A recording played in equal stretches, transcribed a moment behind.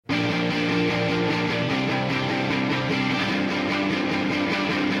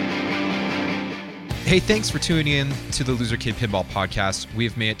Hey, thanks for tuning in to the Loser Kid Pinball Podcast.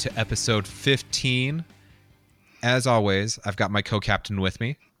 We've made it to episode 15. As always, I've got my co-captain with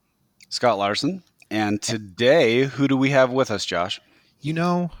me, Scott Larson. And today, who do we have with us, Josh? You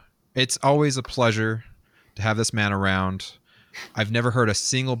know, it's always a pleasure to have this man around. I've never heard a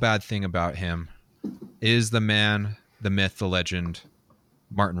single bad thing about him. It is the man, the myth, the legend,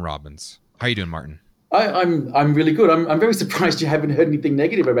 Martin Robbins. How you doing, Martin? I'm really good. I'm very surprised you haven't heard anything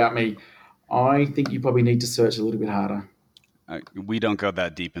negative about me. I think you probably need to search a little bit harder. We don't go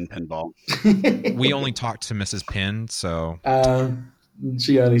that deep in pinball. We only talk to Mrs. Pin, so...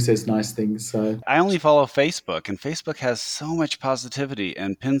 She only says nice things. So I only follow Facebook, and Facebook has so much positivity,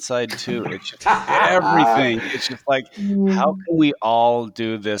 and Pinside too. It's just everything. It's just like, how can we all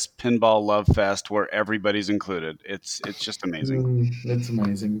do this pinball love fest where everybody's included? It's just amazing. That's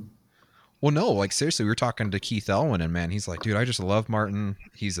amazing. Well, no, like seriously, we were talking to Keith Elwin, and man, he's like, dude, I just love Martin.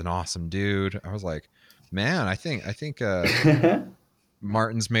 He's an awesome dude. I was like, man, I think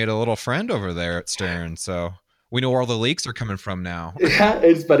Martin's made a little friend over there at Stern, so we know where all the leaks are coming from now. Yeah,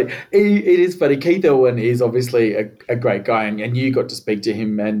 it's funny. It is funny. Keith Elwin is obviously a great guy, and you got to speak to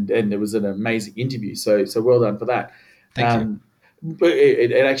him, and it was an amazing interview. So well done for that. Thank you. But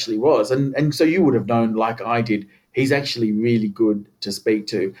it actually was, and so you would have known, like I did. He's actually really good to speak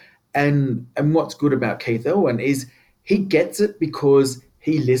to. And what's good about Keith Elwin is he gets it because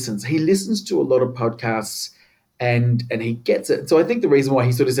he listens. He listens to a lot of podcasts and he gets it. So I think the reason why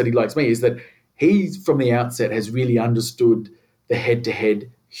he sort of said he likes me is that he, from the outset, has really understood the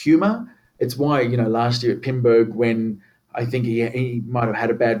head-to-head humor. It's why, last year at Pinburg, when I think he might have had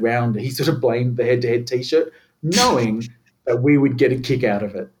a bad round, he sort of blamed the head-to-head T-shirt, knowing that we would get a kick out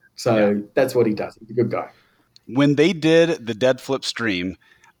of it. So That's what he does. He's a good guy. When they did the Dead Flip stream,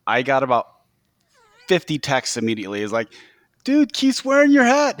 I got about 50 texts immediately. It's like, dude, Keith's wearing your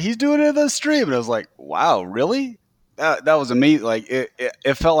hat. He's doing it in the stream. And I was like, wow, really? That was amazing. Like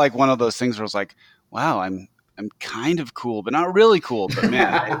it felt like one of those things where I was like, wow, I'm kind of cool, but not really cool. But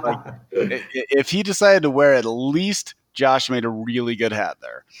man, if he decided to wear it, at least Josh made a really good hat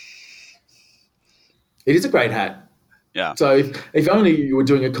there. It is a great hat. Yeah. So if only you were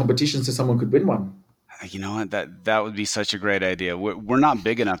doing a competition so someone could win one. You know what? That would be such a great idea. We're not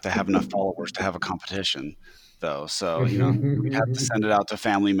big enough to have enough followers to have a competition, though. So, we'd have to send it out to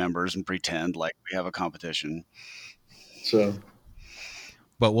family members and pretend like we have a competition. Sure.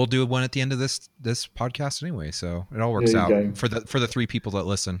 But we'll do one at the end of this podcast anyway, so it all works out for the three people that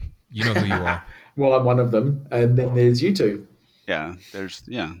listen. You know who you are. Well, I'm one of them, and then there's you two. Yeah,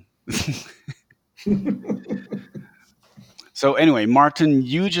 So anyway, Martin,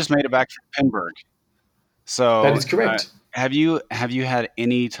 you just made it back from Pinburg. So that is correct. Have you had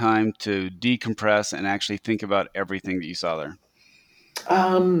any time to decompress and actually think about everything that you saw there?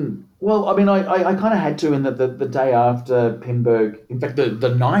 Well, I mean, I kind of had to in the day after Pinburg. In fact,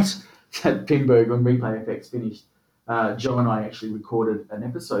 the night that Pinburg, when Replay FX finished, Joe and I actually recorded an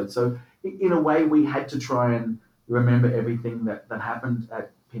episode. So in a way, we had to try and remember everything that happened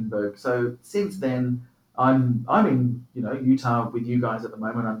at Pinburg. So since then, I'm in Utah with you guys at the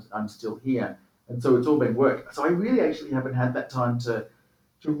moment. I'm still here. And so it's all been work. So I really actually haven't had that time to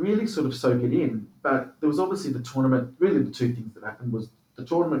really sort of soak it in. But there was obviously the tournament. Really the two things that happened was the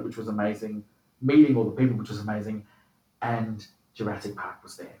tournament, which was amazing, meeting all the people, which was amazing, and Jurassic Park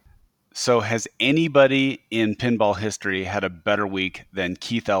was there. So has anybody in pinball history had a better week than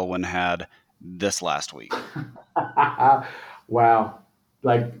Keith Elwin had this last week? Wow.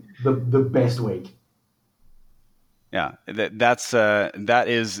 Like the best week. Yeah, that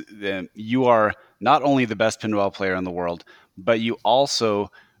is you are not only the best pinball player in the world, but you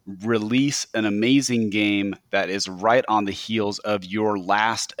also release an amazing game that is right on the heels of your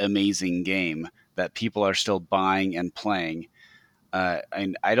last amazing game that people are still buying and playing.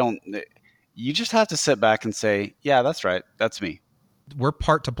 And you just have to sit back and say, yeah, that's right. That's me. We're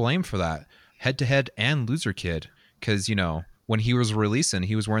part to blame for that. Head to Head and Loser Kid. Because, when he was releasing,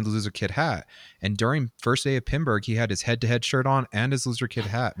 he was wearing the Loser Kid hat. And during first day of Pinburg, he had his Head to Head shirt on and his Loser Kid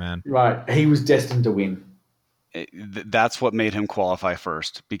hat, man. Right. He was destined to win. That's what made him qualify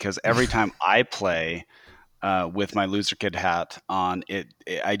first. Because every time I play with my Loser Kid hat on,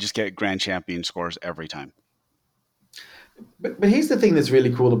 I just get grand champion scores every time. But here's the thing that's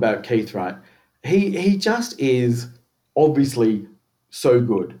really cool about Keith, right? He just is obviously so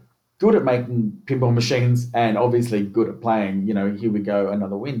good at making pinball machines and obviously good at playing. Here we go,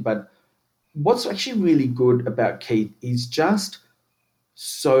 another win. But what's actually really good about Keith is just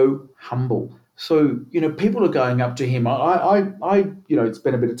so humble. So, people are going up to him. I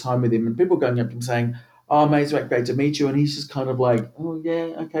spent a bit of time with him, and people going up to him saying, "Oh, Mazrak, great to meet you," and he's just kind of like, "Oh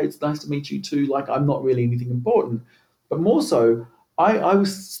yeah, okay, it's nice to meet you too." Like I'm not really anything important, but more so, I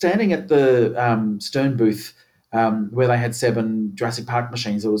was standing at the Stern booth where they had 7 Jurassic Park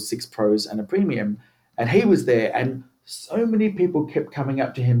machines. There was 6 pros and a premium, and he was there, and so many people kept coming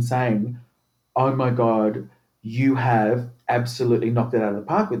up to him saying, "Oh my god, you have absolutely knocked it out of the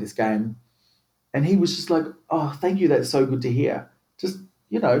park with this game." And he was just like, "Oh, thank you. That's so good to hear." Just,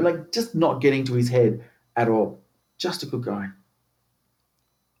 like just not getting to his head at all. Just a good guy.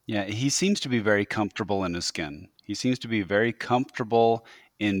 Yeah, he seems to be very comfortable in his skin. He seems to be very comfortable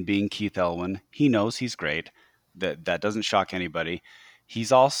in being Keith Elwin. He knows he's great. That doesn't shock anybody.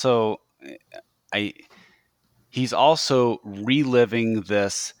 He's also I he's also reliving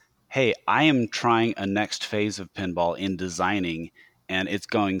this, hey, I am trying a next phase of pinball in designing and it's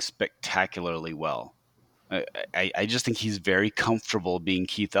going spectacularly well. I just think he's very comfortable being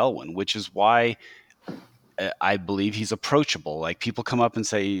Keith Elwin, which is why I believe he's approachable. Like people come up and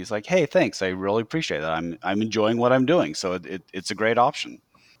say, he's like, "Hey, thanks, I really appreciate that. I'm enjoying what I'm doing." So it's a great option.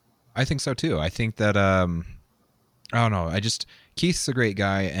 I think so too. I think that I don't know. Keith's a great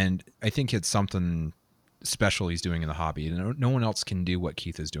guy, and I think it's something special he's doing in the hobby. No one else can do what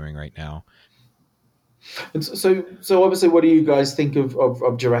Keith is doing right now. And so obviously, what do you guys think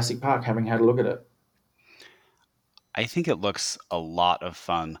of Jurassic Park, having had a look at it? I think it looks a lot of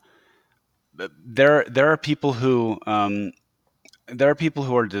fun. There are people who are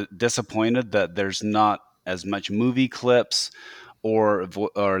disappointed that there's not as much movie clips or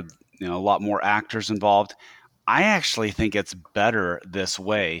a lot more actors involved. I actually think it's better this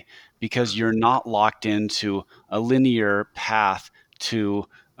way because you're not locked into a linear path to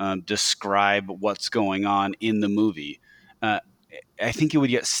describe what's going on in the movie. Uh, I think it would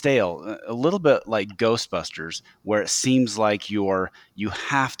get stale, a little bit like Ghostbusters, where it seems like you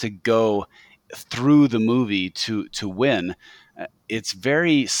have to go through the movie to win. It's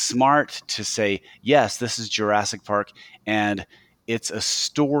very smart to say, yes, this is Jurassic Park, and it's a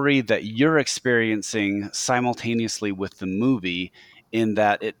story that you're experiencing simultaneously with the movie. In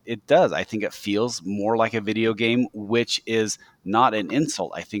that it does. I think it feels more like a video game, which is not an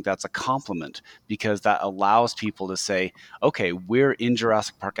insult. I think that's a compliment because that allows people to say, okay, we're in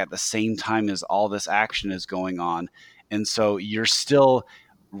Jurassic Park at the same time as all this action is going on. And so you're still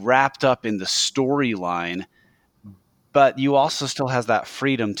wrapped up in the storyline, but you also still has that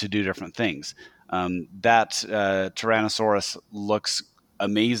freedom to do different things. That Tyrannosaurus looks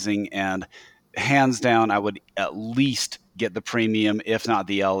amazing, and hands down, I would at least get the premium, if not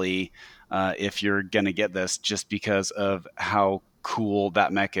the LE, if you're going to get this, just because of how cool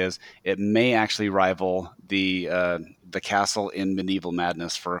that mech is. It may actually rival the castle in Medieval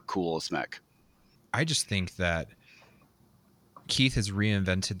Madness for coolest mech. I just think that Keith has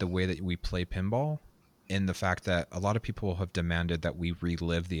reinvented the way that we play pinball, in the fact that a lot of people have demanded that we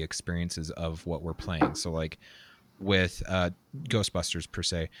relive the experiences of what we're playing. So like with Ghostbusters per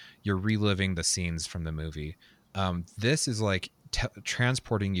se, you're reliving the scenes from the movie. This is like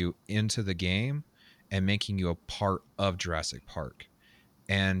transporting you into the game and making you a part of Jurassic Park.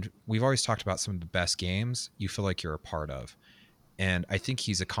 And we've always talked about some of the best games you feel like you're a part of. And I think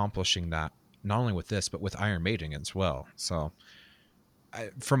he's accomplishing that not only with this, but with Iron Maiden as well. So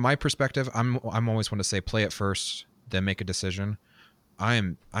from my perspective, I'm always one to say play it first, then make a decision.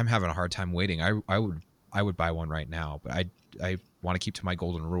 I'm having a hard time waiting. I would buy one right now, but I want to keep to my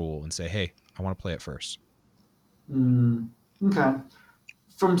golden rule and say, hey, I want to play it first. Mm, okay.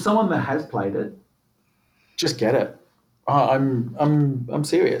 From someone that has played it, just get it. I'm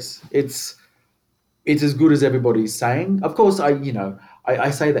serious. It's as good as everybody's saying. Of course,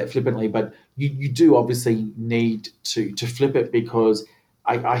 I say that flippantly, but you do obviously need to flip it because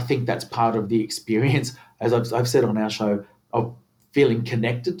I think that's part of the experience. As I've said on our show, of feeling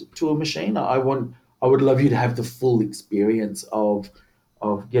connected to a machine. I would love you to have the full experience of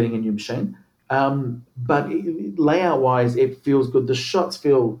getting a new machine. But layout wise, it feels good. The shots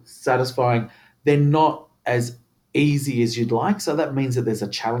feel satisfying. They're not as easy as you'd like, so that means that there's a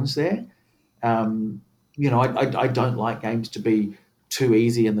challenge there. Um, I don't like games to be too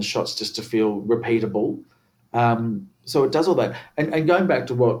easy and the shots just to feel repeatable. So it does all that. And going back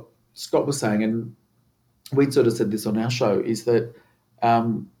to what Scott was saying, and we'd sort of said this on our show, is that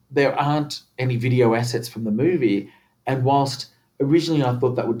there aren't any video assets from the movie. And whilst originally I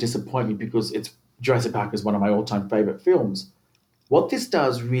thought that would disappoint me because it's Jurassic Park is one of my all-time favorite films, what this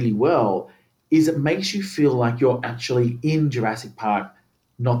does really well is it makes you feel like you're actually in Jurassic Park,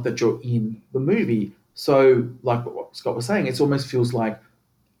 not that you're in the movie. So, like what Scott was saying, it almost feels like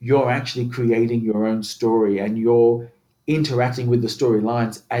you're actually creating your own story and you're interacting with the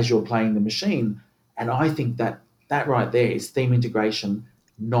storylines as you're playing the machine. And I think that right there is theme integration,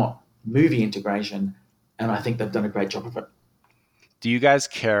 not movie integration. And I think they've done a great job of it. Do you guys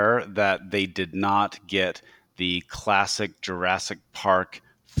care that they did not get the classic Jurassic Park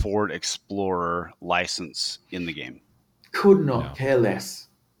Ford Explorer license in the game? Could not No. care less.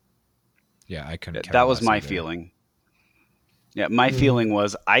 Yeah, I couldn't care That was less my either. feeling. Yeah, my feeling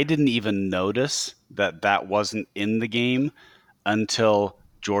was I didn't even notice that wasn't in the game until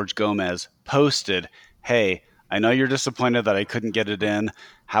George Gomez posted, "Hey, I know you're disappointed that I couldn't get it in.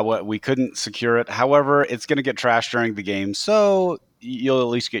 How we couldn't secure it. However, it's going to get trashed during the game, so you'll at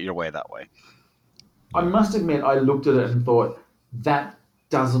least get your way that way." I must admit, I looked at it and thought, that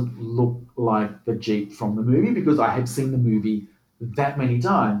doesn't look like the Jeep from the movie, because I had seen the movie that many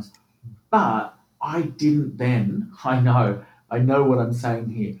times. But I didn't then, I know what I'm saying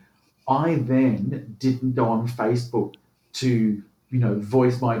here. I then didn't go on Facebook to,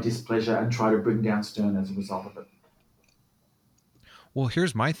 voice my displeasure and try to bring down Stern as a result of it. Well,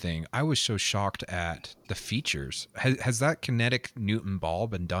 here's my thing. I was so shocked at the features. Has that kinetic Newton ball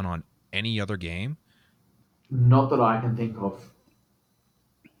been done on any other game? Not that I can think of.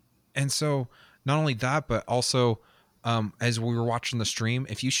 And so, not only that, but also, as we were watching the stream,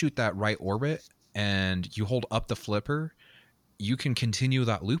 if you shoot that right orbit and you hold up the flipper, you can continue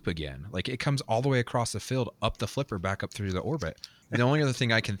that loop again. Like, it comes all the way across the field, up the flipper, back up through the orbit. The only other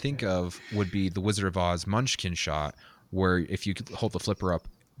thing I can think of would be the Wizard of Oz Munchkin shot, where if you could hold the flipper up,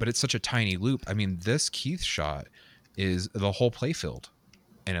 but it's such a tiny loop. I mean, this Keith shot is the whole playfield,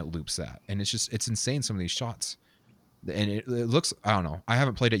 and it loops that, and it's insane. Some of these shots, and it looks, I don't know. I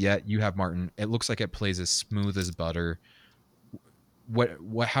haven't played it yet. You have, Martin. It looks like it plays as smooth as butter.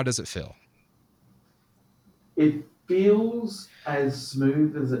 What? How does it feel? It feels as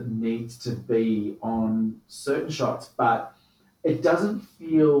smooth as it needs to be on certain shots, but it doesn't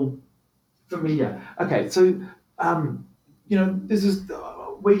feel familiar. Okay, so this is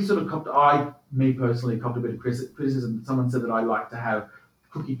we sort of copped. Me personally, copped a bit of criticism. Someone said that I like to have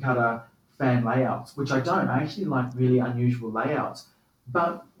cookie cutter fan layouts, which I don't. I actually like really unusual layouts.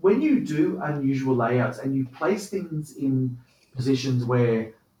 But when you do unusual layouts and you place things in positions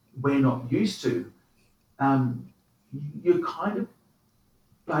where we're not used to, um, you're kind of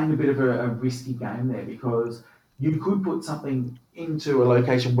playing a bit of a risky game there, because you could put something into a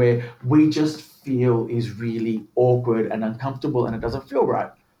location where we just feel is really awkward and uncomfortable and it doesn't feel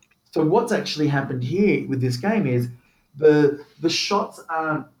right. So what's actually happened here with this game is the shots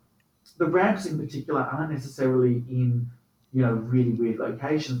aren't, the ramps in particular aren't necessarily in really weird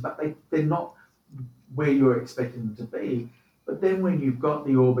locations, but they're not where you're expecting them to be. But then when you've got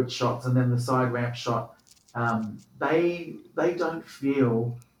the orbit shots and then the side ramp shot, they don't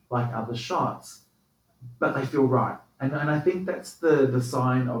feel like other shots, but they feel right. And I think that's the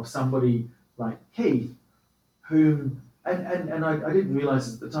sign of somebody like Keith, whom, and I didn't realize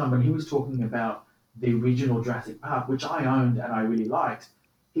this at the time, when he was talking about the original Jurassic Park, which I owned and I really liked,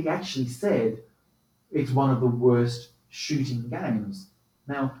 he actually said it's one of the worst shooting games.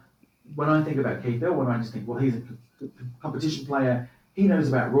 Now, when I think about Keith Elwin, I just think, well, he's a competition player. He knows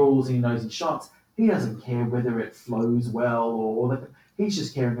about rules and he knows his shots. He doesn't care whether it flows well he's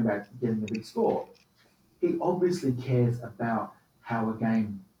just caring about getting a big score. He obviously cares about how a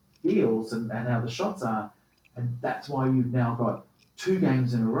game feels and how the shots are. And that's why you've now got 2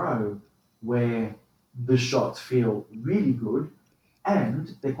 games in a row where the shots feel really good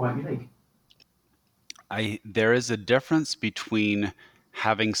and they're quite unique. There is a difference between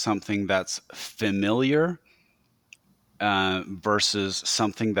having something that's familiar versus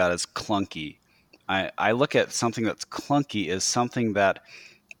something that is clunky. I look at something that's clunky as something that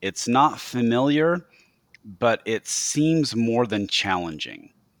it's not familiar, but it seems more than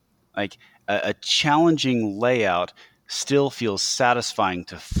challenging. Like a challenging layout still feels satisfying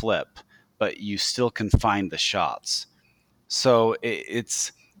to flip, but you still can find the shots. So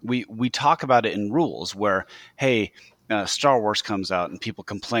we talk about it in rules where, hey, Star Wars comes out and people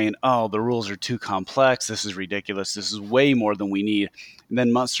complain, oh, the rules are too complex. This is ridiculous. This is way more than we need. And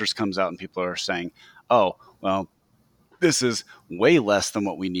then Monsters comes out and people are saying, oh, well, this is way less than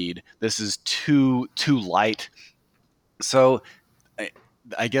what we need. This is too light. So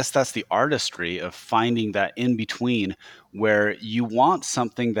I guess that's the artistry of finding that in between, where you want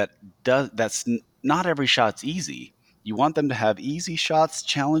something that's not every shot's easy. You want them to have easy shots,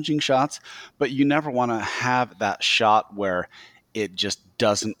 challenging shots, but you never want to have that shot where it just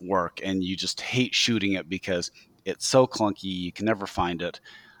doesn't work and you just hate shooting it because it's so clunky, you can never find it.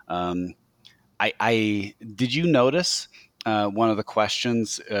 I did you notice one of the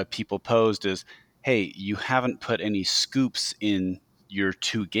questions people posed is, hey, you haven't put any scoops in your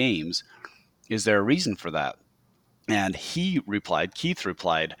 2 games. Is there a reason for that? And Keith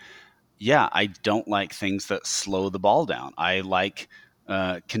replied, yeah, I don't like things that slow the ball down. I like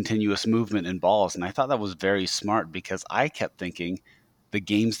continuous movement in balls. And I thought that was very smart because I kept thinking the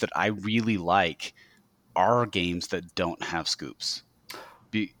games that I really like are games that don't have scoops.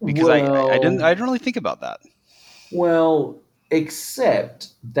 Because Well, I didn't really think about that. well, except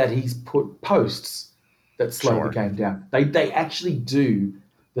that he's put posts that slow the Sure. game down. They actually do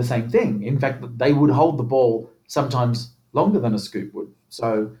the same thing. In fact, they would hold the ball sometimes longer than a scoop would.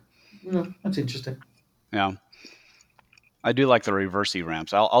 So, that's interesting. Yeah. I do like the reversey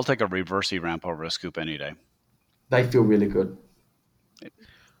ramps. I'll take a reversey ramp over a scoop any day. They feel really good.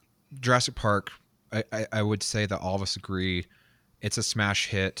 Jurassic Park, I would say that all of us agree it's a smash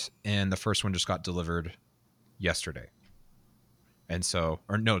hit, and the first one just got delivered yesterday. And so,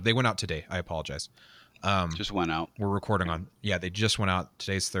 or no, they went out today. I apologize. Just went out. We're recording on, yeah, they just went out.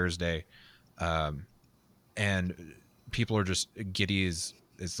 Today's Thursday. And people are just giddy as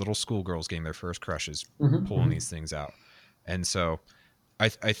little schoolgirls getting their first crushes, pulling these things out. And so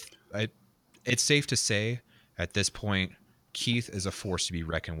I, it's safe to say at this point, Keith is a force to be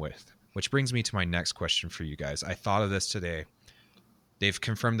reckoned with, which brings me to my next question for you guys. I thought of this today. They've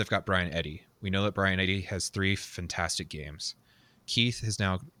confirmed they've got Brian Eddy. We know that Brian Eddy has 3 fantastic games. Keith has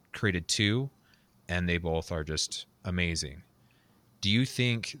now created 2, and they both are just amazing. Do you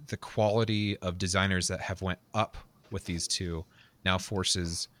think the quality of designers that have went up with these 2 now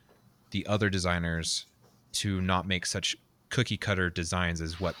forces the other designers to not make such cookie cutter designs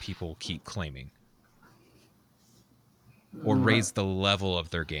as what people keep claiming, or raise the level of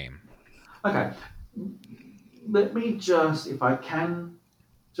their game? Okay. Let me just, if I can,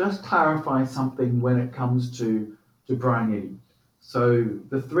 just clarify something when it comes to Brian Eddy. So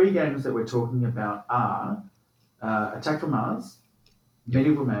the 3 games that we're talking about are Attack from Mars,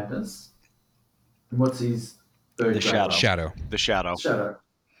 Medieval Madness, and what's his third? The Shadow. Shadow. The Shadow. Shadow.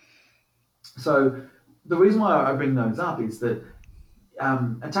 So the reason why I bring those up is that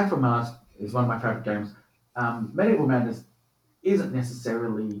Attack from Mars is one of my favorite games. Medieval Madness isn't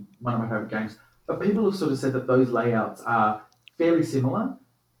necessarily one of my favorite games, but people have sort of said that those layouts are fairly similar,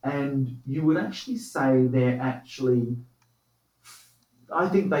 and you would actually say they're actually, I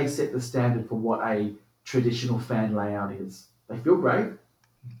think they set the standard for what a traditional fan layout is. They feel great,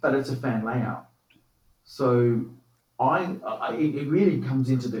 but it's a fan layout. So it really comes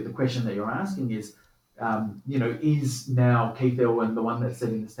into the question that you're asking is, is now Keith Elwin the one that's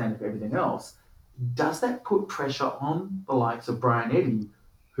setting the standard for everything else? Does that put pressure on the likes of Brian Eddy,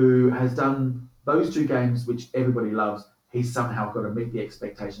 who has done those 2 games which everybody loves? He's somehow got to meet the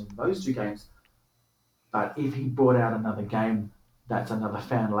expectations of those 2 games. But if he brought out another game that's another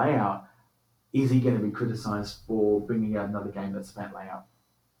fan layout, is he going to be criticised for bringing out another game that's a fan layout?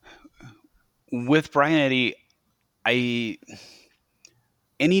 With Brian Eddy,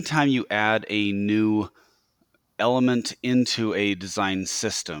 anytime you add a new element into a design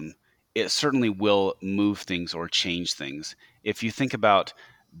system, it certainly will move things or change things. If you think about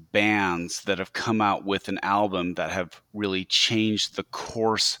bands that have come out with an album that have really changed the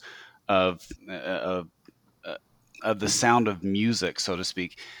course of the sound of music, so to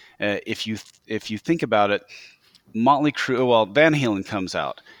speak, if you think about it, Motley Crue, well, Van Halen comes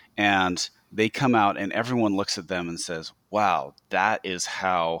out, and they come out, and everyone looks at them and says, "Wow, that is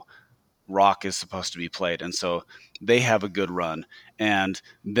how rock is supposed to be played." And so they have a good run, and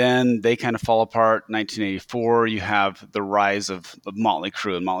then they kind of fall apart. 1984, you have the rise of Motley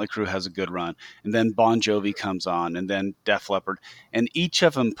Crue, and Motley Crue has a good run, and then Bon Jovi comes on, and then Def Leppard, and each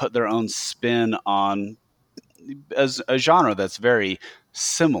of them put their own spin on as a genre that's very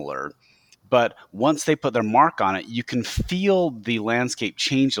similar. But once they put their mark on it, you can feel the landscape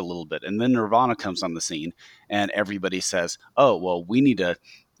change a little bit. And then Nirvana comes on the scene, and everybody says, "Oh, well, we need to,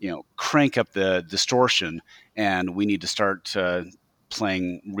 crank up the distortion, and we need to start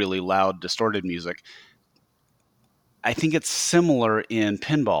playing really loud, distorted music." I think it's similar in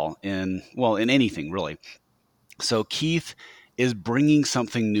pinball, in anything really. So Keith is bringing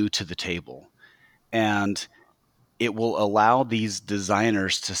something new to the table, and it will allow these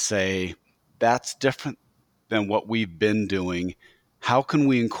designers to say, that's different than what we've been doing. How can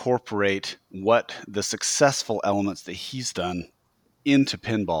we incorporate what the successful elements that he's done into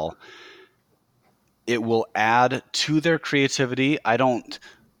pinball? It will add to their creativity. I don't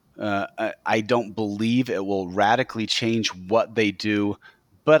believe it will radically change what they do,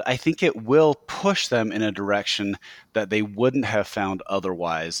 but I think it will push them in a direction that they wouldn't have found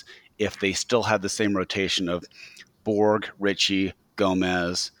otherwise if they still had the same rotation of Borg, Ritchie,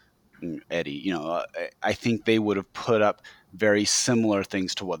 Gomez, Eddy. I think they would have put up very similar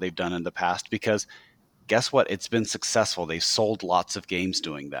things to what they've done in the past, because guess what? It's been successful. They've sold lots of games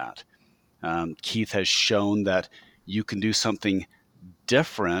doing that. Keith has shown that you can do something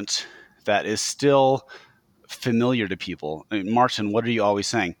different that is still familiar to people. I mean, Martin, what are you always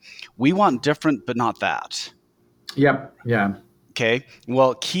saying? We want different, but not that. Yep. Yeah. Okay.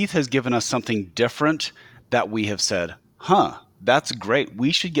 Well, Keith has given us something different that we have said, huh, that's great.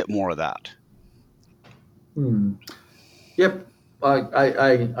 We should get more of that. Hmm. Yep.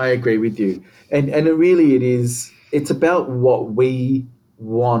 I agree with you. And it really it is it's about what we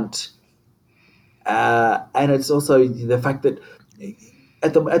want, and it's also the fact that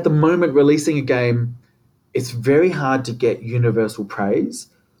at the moment releasing a game, it's very hard to get universal praise.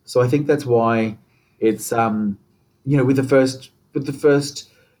 So I think that's why it's with the first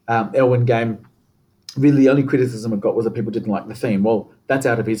Elwyn game, really the only criticism I got was that people didn't like the theme. Well, that's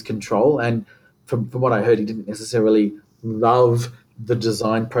out of his control, and from what I heard, he didn't necessarily love the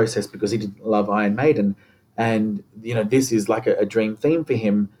design process because he didn't love Iron Maiden, and this is like a dream theme for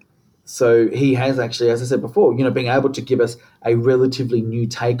him. So he has actually, as I said before, being able to give us a relatively new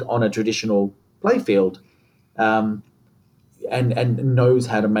take on a traditional playfield, um, and knows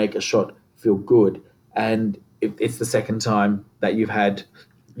how to make a shot feel good. And it's the second time that you've had,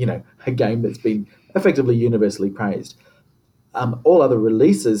 a game that's been effectively universally praised. All other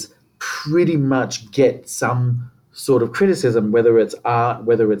releases pretty much get some sort of criticism, whether it's art,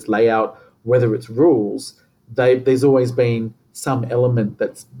 whether it's layout, whether it's rules. There's always been some element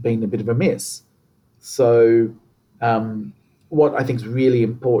that's been a bit of a miss. So, what I think is really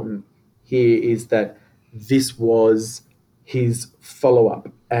important here is that this was his follow up.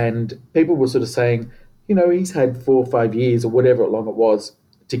 And people were sort of saying, he's had 4 or 5 years or whatever long it was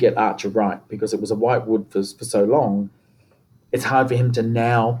to get Archer right because it was a whitewood for so long. It's hard for him to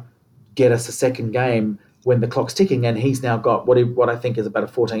now get us a second game when the clock's ticking and he's now got what I think is about a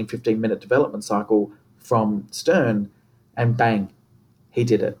 14, 15-minute development cycle from Stern, and bang, he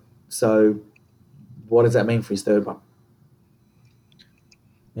did it. So what does that mean for his third one?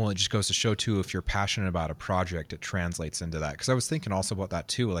 Well, it just goes to show too, if you're passionate about a project, it translates into that. Because I was thinking also about that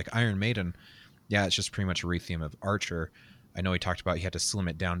too. Like Iron Maiden, yeah, it's just pretty much a retheme of Archer. I know he talked about he had to slim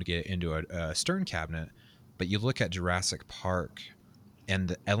it down to get it into a Stern cabinet, but you look at Jurassic Park, and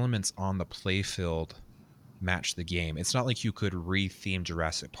the elements on the playfield match the game. It's not like you could retheme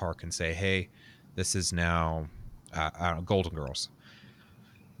Jurassic Park and say, "Hey, this is now I don't know, Golden Girls."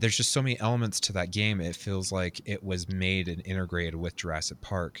 There's just so many elements to that game. It feels like it was made and integrated with Jurassic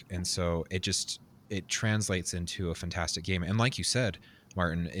Park, and so it translates into a fantastic game. And like you said,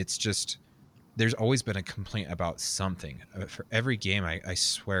 Martin, it's just there's always been a complaint about something for every game. I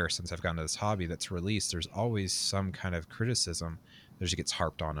swear, since I've gotten to this hobby that's released, there's always some kind of criticism that just gets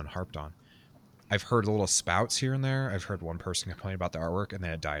harped on and harped on. I've heard little spouts here and there. I've heard one person complain about the artwork and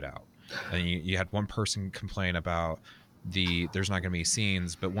then it died out. And you had one person complain about there's not going to be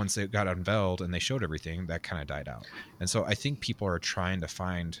scenes, but once it got unveiled and they showed everything, that kind of died out. And so I think people are trying to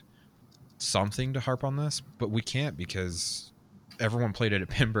find something to harp on this, but we can't because everyone played it at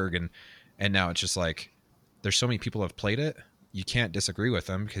Pinburg, and now it's just like there's so many people have played it, you can't disagree with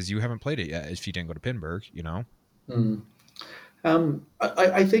them because you haven't played it yet if you didn't go to Pinburg. Mm.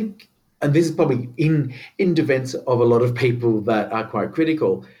 I think, and this is probably in defense of a lot of people that are quite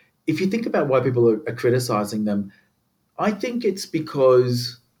critical. If you think about why people are criticizing them, I think it's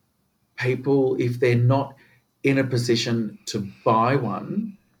because people, if they're not in a position to buy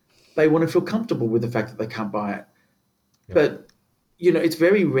one, they want to feel comfortable with the fact that they can't buy it. Yep. But, it's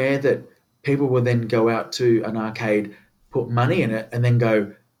very rare that people will then go out to an arcade, put money in it, and then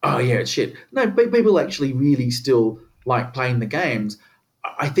go, oh, yeah, it's shit. No, people actually really still like playing the games.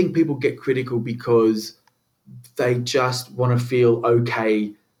 I think people get critical because they just want to feel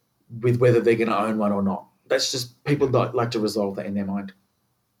okay with whether they're going to own one or not. That's just people that like to resolve that in their mind.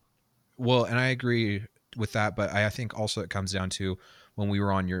 Well, and I agree with that, but I think also it comes down to when we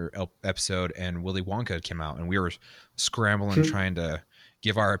were on your episode and Willy Wonka came out and we were scrambling trying to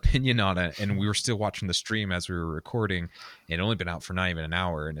give our opinion on it, and we were still watching the stream as we were recording. It had only been out for not even an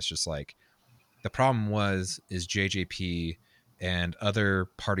hour, and it's just like the problem is JJP and other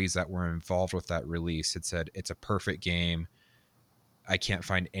parties that were involved with that release had said it's a perfect game. I can't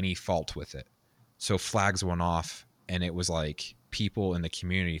find any fault with it. So flags went off, and it was like people in the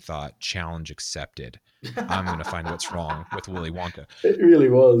community thought challenge accepted. I'm going to find what's wrong with Willy Wonka. It really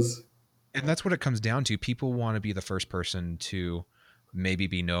was. And that's what it comes down to. People want to be the first person to maybe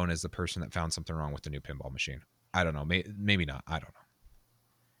be known as the person that found something wrong with the new pinball machine. I don't know. Maybe not. I don't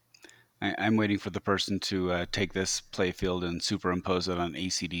know. I'm waiting for the person to take this playfield and superimpose it on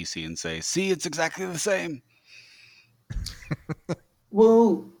ACDC and say, see, it's exactly the same.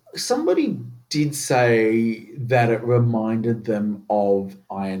 Well, somebody did say that it reminded them of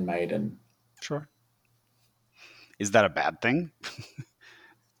Iron Maiden. Sure. Is that a bad thing?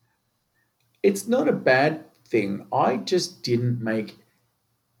 It's not a bad thing. I just didn't make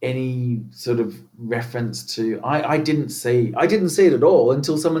any sort of reference to. I didn't see it at all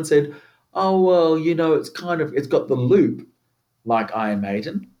until someone said, "Oh well, it's got the loop like Iron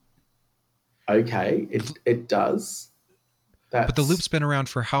Maiden." Okay, it does. But the That's loop's been around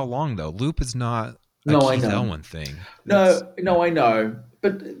for how long though? Loop is not a no, I Keith know. Elwin thing. That's No, I know.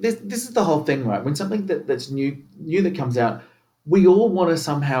 But this is the whole thing, right? When something that's new that comes out, we all want to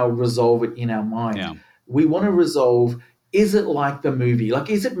somehow resolve it in our mind. Yeah. We want to resolve, is it like the movie? Like,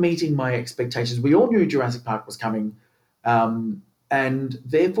 is it meeting my expectations? We all knew Jurassic Park was coming, and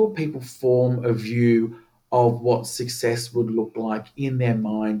therefore people form a view of what success would look like in their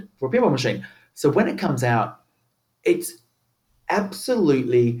mind for a pinball machine. So when it comes out, it's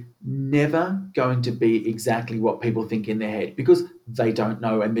absolutely never going to be exactly what people think in their head because they don't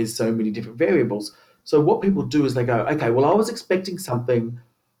know and there's so many different variables. So what people do is they go, okay, well, I was expecting something.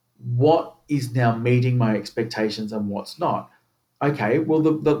 What is now meeting my expectations and what's not? Okay, well,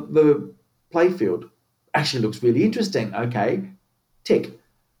 the playfield actually looks really interesting. Okay, tick.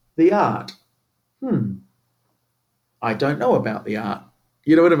 The art. Hmm, I don't know about the art.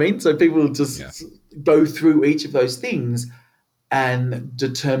 You know what I mean? So people yeah. just go through each of those things and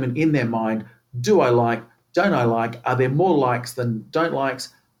determine in their mind, do I like, don't I like, are there more likes than don't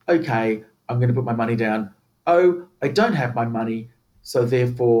likes? Okay, I'm going to put my money down. Oh, I don't have my money, so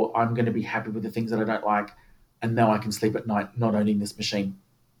therefore I'm going to be happy with the things that I don't like, and now I can sleep at night not owning this machine.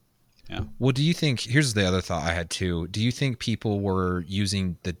 Yeah. Well, do you think, here's the other thought I had too. Do you think people were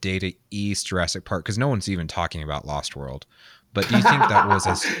using the Data East Jurassic Park? Because no one's even talking about Lost World. But do you think that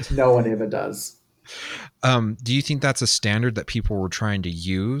was No one ever does. do you think that's a standard that people were trying to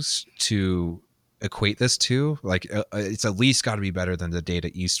use to equate this to? Like, it's at least got to be better than the Data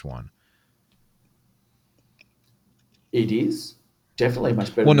East one. It is definitely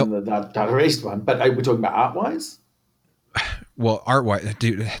much better Well, than no, the Data East one, but we're talking about art wise. well, art wise,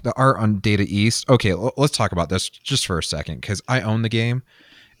 dude, the art on Data East. Okay, let's talk about this just for a second because I own the game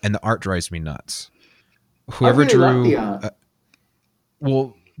and the art drives me nuts. I Whoever really like drew, the art.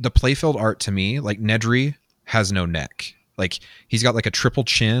 well, the playfield art to me, like Nedry has no neck. Like he's got like a triple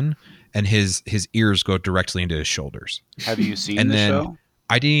chin and his ears go directly into his shoulders. Have you seen And the then show?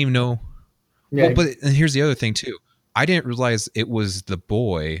 I didn't even know. Well, Yeah. and here's the other thing too. I didn't realize it was the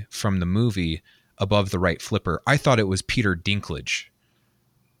boy from the movie above the right flipper. I thought it was Peter Dinklage.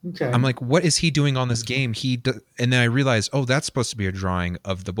 I'm Okay. like, what is he doing on this game? And then I realized, oh, that's supposed to be a drawing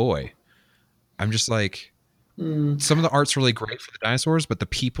of the boy. I'm just like, Mm. some of the art's really great for the dinosaurs, but the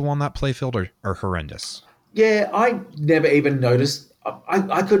people on that playfield are horrendous. Yeah, I never even noticed.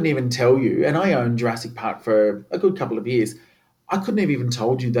 I couldn't even tell you, and I owned Jurassic Park for a good couple of years. I couldn't have even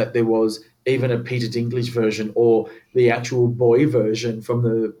told you that there was even a Peter Dinklage version or the actual boy version from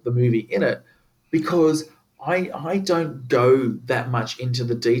the movie in it, because I don't go that much into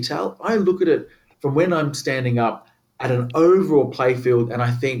the detail. I look at it from when I'm standing up at an overall playfield, and I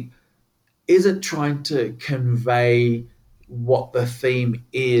think, is it trying to convey what the theme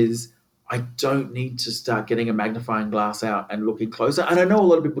is? I don't need to start getting a magnifying glass out and looking closer. And I know a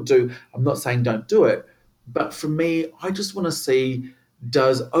lot of people do. I'm not saying don't do it. But for me, I just want to see,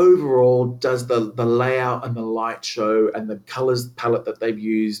 does the layout and the light show and the colors palette that they've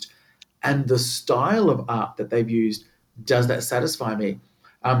used and the style of art that they've used, does that satisfy me?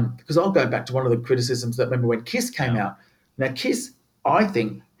 Because I'll go back to one of the criticisms that, remember when Kiss came Yeah. out. Now, Kiss, I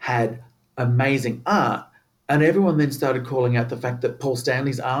think, had amazing art, and everyone then started calling out the fact that Paul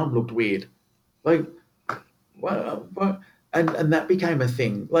Stanley's arm looked weird. Like, what? And that became a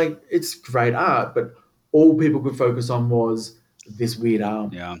thing. Like, it's great art, but all people could focus on was this weird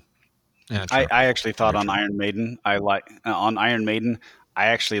arm. Yeah. Yeah, I, true. I actually thought Very on true. Iron Maiden, on Iron Maiden, I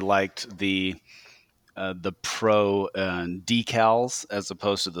actually liked the pro decals as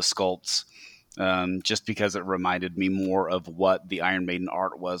opposed to the sculpts, just because it reminded me more of what the Iron Maiden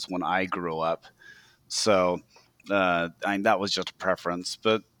art was when I grew up. So that was just a preference.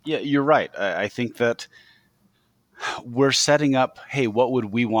 But yeah, you're right. I think that we're setting up, hey, what would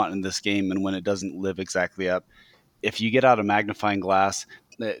we want in this game? And when it doesn't live exactly up, if you get out a magnifying glass,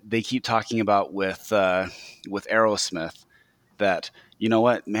 they keep talking about with Aerosmith that, you know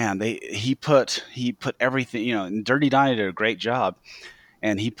what, man, he put everything, and Dirty Donnie did a great job,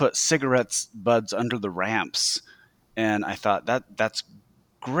 and he put cigarettes buds under the ramps, and I thought that's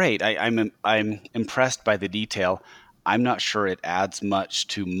great. I'm impressed by the detail. I'm not sure it adds much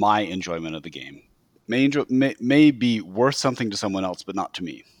to my enjoyment of the game. may be worth something to someone else, but not to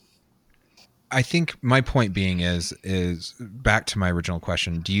me. I think my point being is back to my original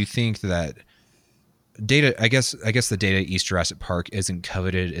question. Do you think that Data? I guess the Data East Jurassic Park isn't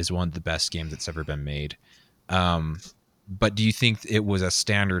coveted as one of the best games that's ever been made. But do you think it was a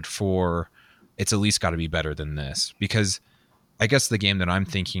standard for it's at least got to be better than this? Because I guess the game that I'm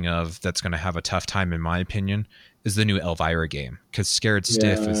thinking of that's going to have a tough time, in my opinion, is the new Elvira game, because Scared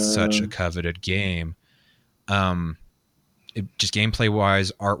Stiff is such a coveted game. Just gameplay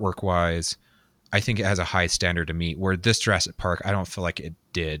wise, artwork wise, I think it has a high standard to meet, where this Jurassic Park, I don't feel like it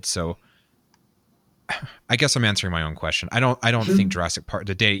did. So I guess I'm answering my own question. I don't think Jurassic Park,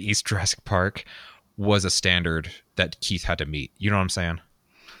 the Data East Jurassic Park, was a standard that Keith had to meet. You know what I'm saying?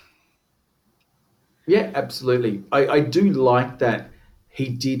 Yeah, absolutely. I do like that he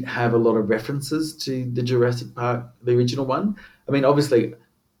did have a lot of references to the Jurassic Park, the original one. I mean, obviously,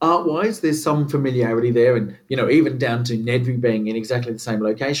 art wise, there's some familiarity there, and even down to Nedry being in exactly the same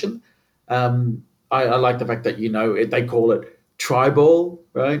location. I like the fact that they call it tribal,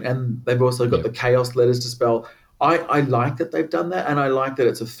 right? And they've also got the chaos letters to spell. I like that they've done that, and I like that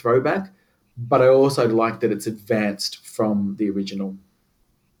it's a throwback, but I also like that it's advanced from the original.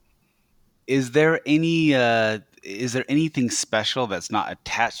 Is there anything special that's not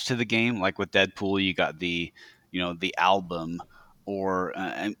attached to the game? Like with Deadpool, you got the album, or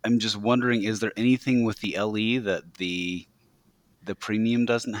I'm just wondering, is there anything with the LE that the premium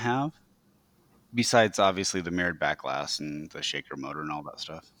doesn't have? Besides, obviously, the mirrored back glass and the shaker motor and all that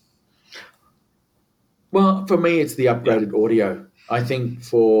stuff. Well, for me, it's the upgraded audio. I think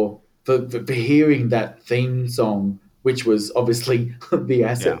for hearing that theme song, which was obviously the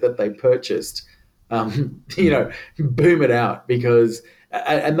asset that they purchased, boom it out, because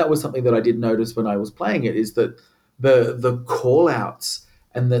and that was something that I did notice when I was playing it, is that the call outs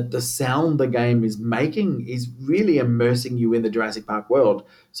and that the sound the game is making is really immersing you in the Jurassic Park world.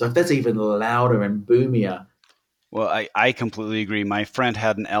 So if that's even louder and boomier. Well, I completely agree. My friend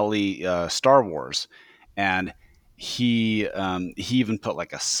had an LE Star Wars, and he even put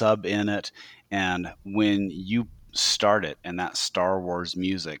like a sub in it. And when you start it and that Star Wars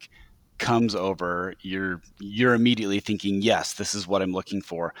music comes over, you're immediately thinking, yes, this is what I'm looking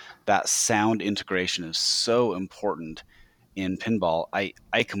for. That sound integration is so important in pinball. I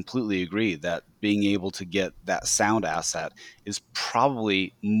completely agree that being able to get that sound asset is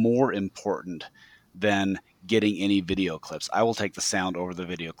probably more important than getting any video clips. I will take the sound over the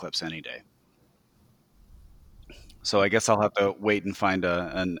video clips any day. So I guess I'll have to wait and find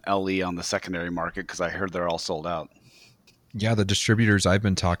an LE on the secondary market, because I heard they're all sold out. Yeah, the distributors I've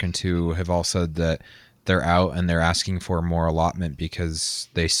been talking to have all said that they're out and they're asking for more allotment because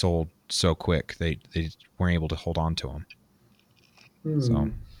they sold so quick. They weren't able to hold on to them. So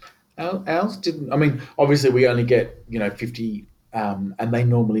Ours didn't. I mean, obviously, we only get 50, and they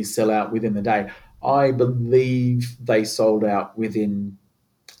normally sell out within the day. I believe they sold out within,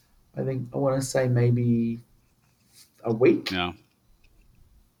 I think, I want to say maybe a week. Yeah.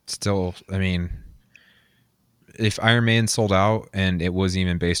 Still, I mean, if Iron Maiden sold out and it wasn't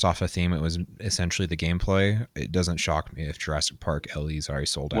even based off a theme, it was essentially the gameplay, it doesn't shock me if Jurassic Park LEs already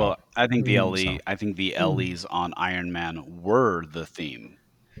sold out. Well, I think the LEs on Iron Man were the theme.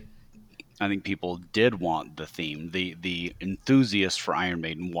 I think people did want the theme. The enthusiasts for Iron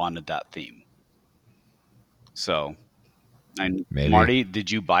Maiden wanted that theme. So, and Maybe. Marty,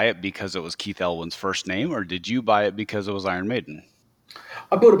 did you buy it because it was Keith Elwin's first name, or did you buy it because it was Iron Maiden?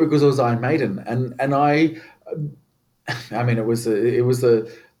 I bought it because it was Iron Maiden, and I mean, it was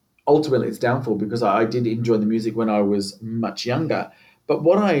ultimately its downfall, because I did enjoy the music when I was much younger. But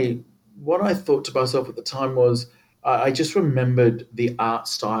what I thought to myself at the time was, I just remembered the art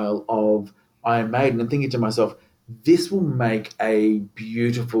style of Iron Maiden and thinking to myself, this will make a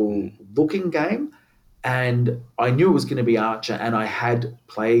beautiful looking game. And I knew it was going to be Archer, and I had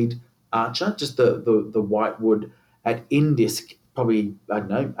played Archer, just the Whitewood at Indisc, probably, I don't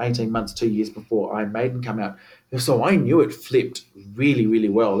know, 18 months, 2 years before Iron Maiden came out. So I knew it flipped really, really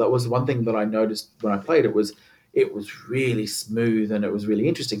well. That was one thing that I noticed when I played it, was it was really smooth and it was really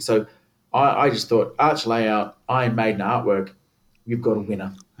interesting. So I just thought, Arch layout, Iron Maiden artwork, you've got a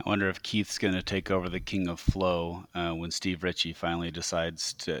winner. I wonder if Keith's going to take over the King of Flow when Steve Ritchie finally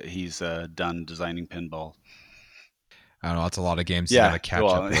decides he's done designing pinball. I don't know. That's a lot of games you got to catch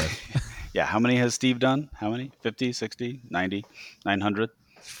up with. Yeah. How many has Steve done? How many? 50, 60, 90, 900?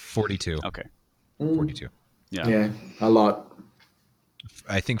 42. Okay. 42. Yeah, a lot.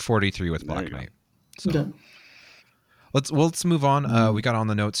 I think 43 with Black Knight. So. Okay. Let's move on. We got on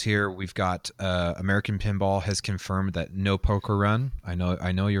the notes here. We've got American Pinball has confirmed that no poker run. I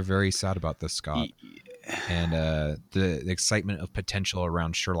know you're very sad about this, Scott, and the excitement of potential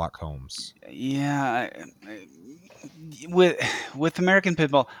around Sherlock Holmes. Yeah, with American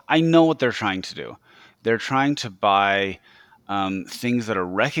Pinball, I know what they're trying to do. They're trying to buy things that are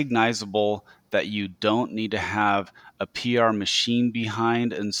recognizable that you don't need to have a PR machine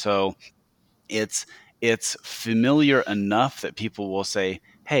behind, and so it's it's familiar enough that people will say,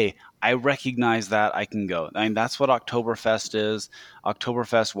 "Hey, I recognize that. I can go." I mean, that's what Oktoberfest is.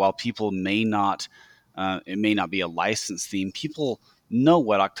 Oktoberfest, while people may not, it may not be a licensed theme. People know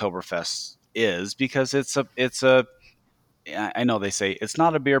what Oktoberfest is because it's a. I know they say it's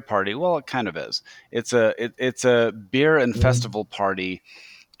not a beer party. Well, it kind of is. It's a beer and Mm. festival party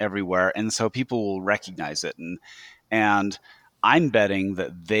everywhere, and so people will recognize it. And I'm betting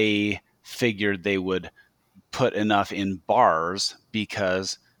that they figured they would put enough in bars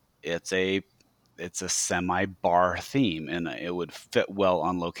because it's a it's a semi bar theme and it would fit well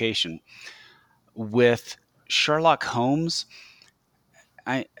on location. With Sherlock Holmes,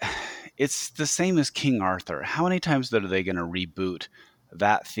 I it's the same as King Arthur. How many times are they going to reboot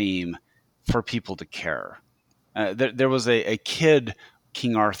that theme for people to care? There was a kid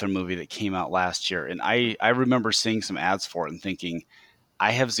King Arthur movie that came out last year, and I remember seeing some ads for it and thinking,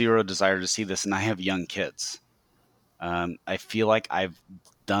 I have zero desire to see this, and I have young kids. I feel like I've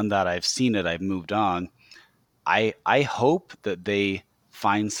done that. I've seen it. I've moved on. I hope that they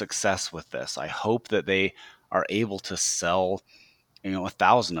find success with this. I hope that they are able to sell,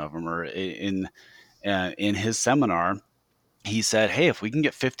 1,000 of them. Or in his seminar, he said, "Hey, if we can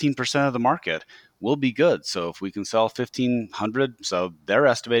get 15% of the market, we'll be good. So if we can sell 1,500, so they're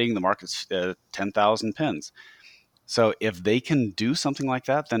estimating the market's 10,000 pins. So if they can do something like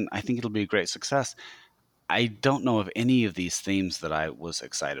that, then I think it'll be a great success." I don't know of any of these themes that I was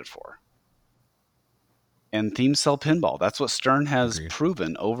excited for. And themes sell pinball. That's what Stern has Agreed.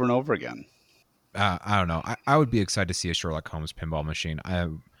 proven over and over again. I don't know. I would be excited to see a Sherlock Holmes pinball machine.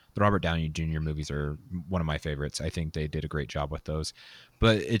 The Robert Downey Jr. movies are one of my favorites. I think they did a great job with those.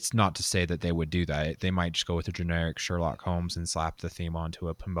 But it's not to say that they would do that. They might just go with a generic Sherlock Holmes and slap the theme onto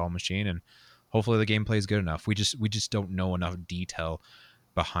a pinball machine, and hopefully the gameplay is good enough. We just don't know enough detail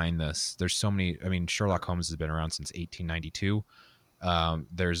behind this. There's so many. I mean, Sherlock Holmes has been around since 1892.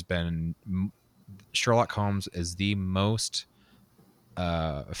 There's been Sherlock Holmes is the most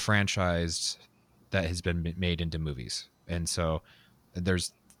franchised that has been made into movies, and so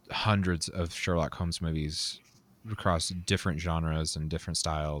there's hundreds of Sherlock Holmes movies across different genres and different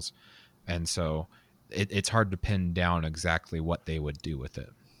styles, and so it's hard to pin down exactly what they would do with it.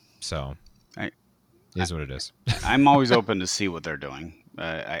 So I, it is what it is. I'm always open to see what they're doing.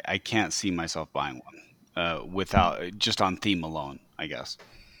 I can't see myself buying one without just on theme alone, I guess.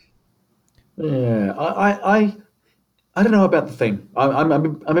 Yeah, I don't know about the theme. I'm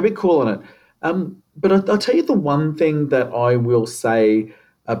a bit cool on it. But I'll tell you the one thing that I will say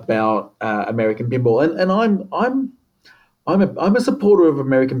about American pinball, and I'm a supporter of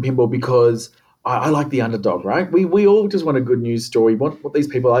American pinball because I like the underdog, right? We all just want a good news story. What these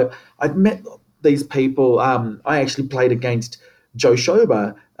people I've met these people. I actually played against Joe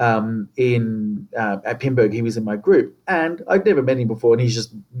Schober in at Pinburg. He was in my group, and I'd never met him before, and he's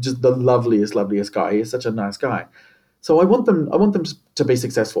just the loveliest guy. He's such a nice guy. So I want them to be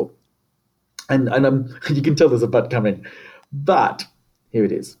successful, and you can tell there's a but coming, but here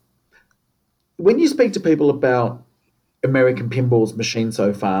it is. When you speak to people about American Pinball's machine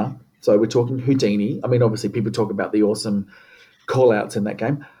so far, so we're talking Houdini. I mean, obviously, people talk about the awesome call outs in that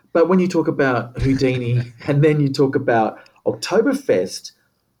game. But when you talk about Houdini and then you talk about Oktoberfest,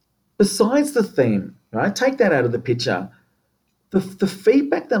 besides the theme, right? Take that out of the picture. The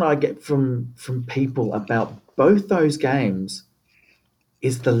feedback that I get from people about both those games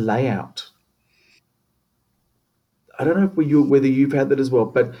is the layout. I don't know whether you've had that as well,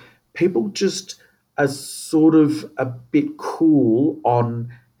 but people just are sort of a bit cool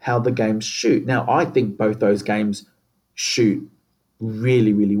on how the games shoot. Now, I think both those games shoot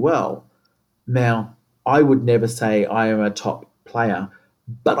really, really well. Now, I would never say I am a top player,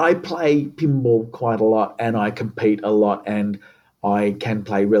 but I play pinball quite a lot and I compete a lot and I can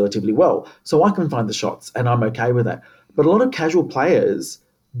play relatively well. So I can find the shots and I'm okay with that. But a lot of casual players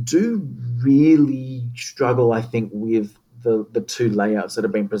do really struggle, I think, with the two layouts that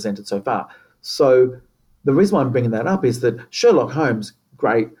have been presented so far. So the reason why I'm bringing that up is that Sherlock Holmes,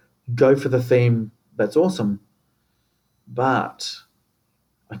 great, go for the theme, that's awesome. But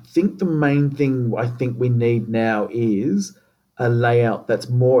I think the main thing I think we need now is a layout that's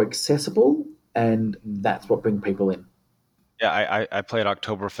more accessible, and that's what brings people in. Yeah, I played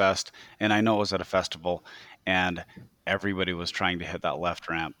Oktoberfest, and I know it was at a festival, and everybody was trying to hit that left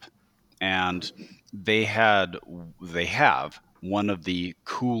ramp, and they had they have one of the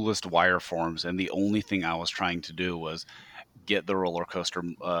coolest wire forms, and the only thing I was trying to do was get the roller coaster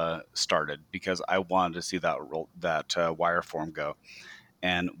started because I wanted to see that wire form go,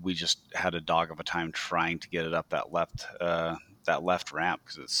 and we just had a dog of a time trying to get it up that left ramp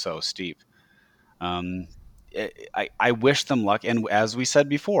because it's so steep. Um, I wish them luck. And as we said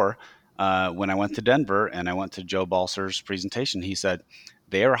before, when I went to Denver and I went to Joe Balser's presentation, he said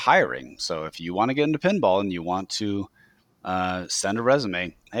they are hiring. So if you want to get into pinball and you want to send a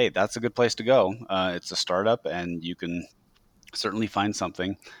resume, hey, that's a good place to go. It's a startup, and you can certainly find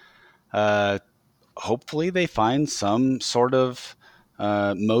something. Uh, Hopefully, they find some sort of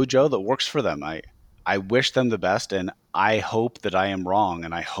mojo that works for them. I wish them the best, and I hope that I am wrong,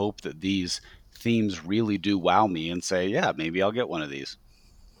 and I hope that these themes really do wow me and say, yeah, maybe I'll get one of these.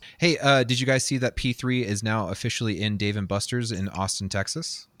 Hey, did you guys see that P3 is now officially in Dave and Buster's in Austin,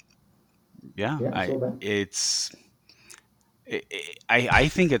 Texas? Yeah, Yeah, I saw that. I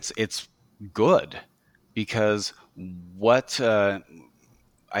think it's good because what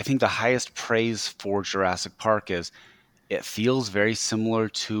I think the highest praise for Jurassic Park is it feels very similar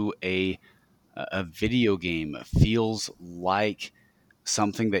to a video game. It feels like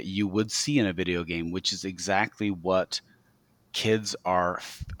something that you would see in a video game, which is exactly what kids are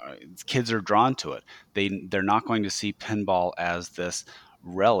kids are drawn to it. They're not going to see pinball as this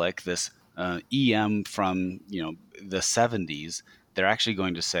relic, this EM from the 70s. They're actually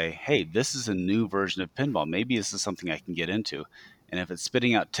going to say, "Hey, this is a new version of pinball. Maybe this is something I can get into." And if it's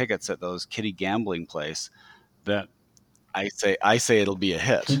spitting out tickets at those kiddie gambling place, then I say it'll be a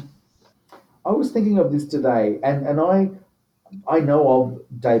hit. I was thinking of this today, and I know of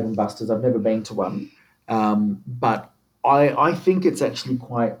Dave and Buster's. I've never been to one, but I think it's actually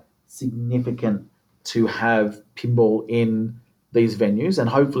quite significant to have pinball in these venues, and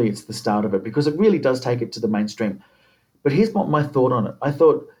hopefully it's the start of it because it really does take it to the mainstream. But here's what my thought on it. I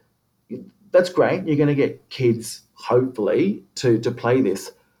thought that's great. You're going to get kids, hopefully, to play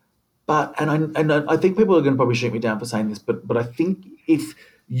this. But and I think people are going to probably shoot me down for saying this, but I think if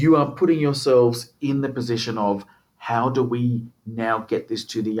you are putting yourselves in the position of how do we now get this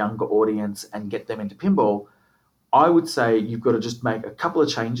to the younger audience and get them into pinball, I would say you've got to just make a couple of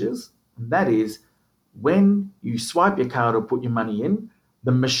changes. And that is when you swipe your card or put your money in,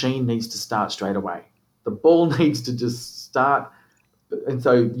 the machine needs to start straight away. The ball needs to just start, and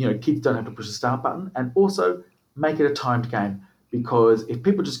so kids don't have to push the start button, and also make it a timed game because if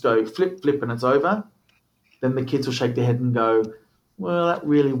people just go flip flip and it's over, then the kids will shake their head and go, well, that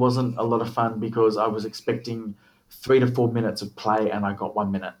really wasn't a lot of fun because I was expecting 3 to 4 minutes of play and I got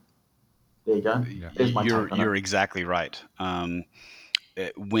 1 minute. There you go. Yeah. There's my You're take on it. you're exactly right.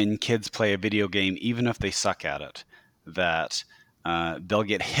 When kids play a video game, even if they suck at it, that they'll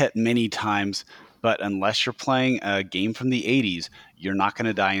get hit many times. But unless you're playing a game from the 80s, you're not going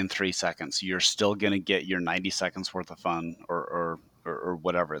to die in 3 seconds. You're still going to get your 90 seconds worth of fun or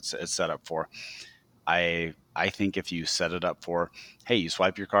whatever it's set up for. I think if you set it up for, hey, you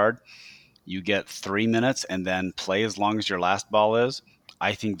swipe your card, you get 3 minutes, and then play as long as your last ball is,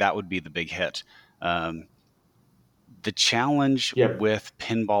 I think that would be the big hit. Um, the challenge Yep. with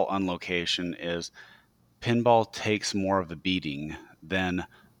pinball on location is pinball takes more of a beating than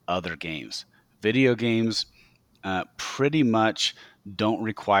other games. Video games pretty much don't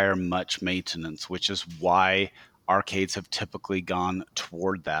require much maintenance, which is why arcades have typically gone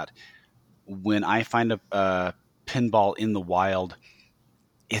toward that. When I find a pinball in the wild,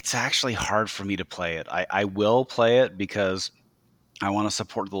 it's actually hard for me to play it. I will play it because I want to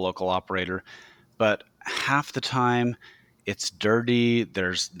support the local operator, but half the time it's dirty.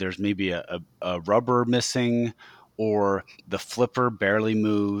 There's maybe a rubber missing, or the flipper barely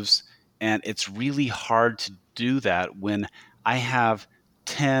moves, and it's really hard to do that when I have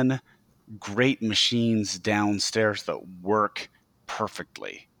 10 great machines downstairs that work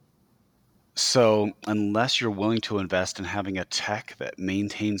perfectly. So unless you're willing to invest in having a tech that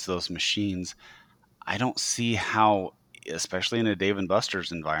maintains those machines, I don't see how, especially in a Dave and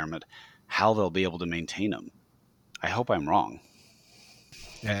Buster's environment, how they'll be able to maintain them. I hope I'm wrong.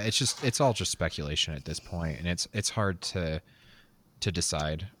 Yeah, it's all just speculation at this point, and it's hard to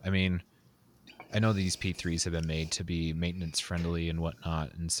decide. I mean, I know these P3s have been made to be maintenance friendly and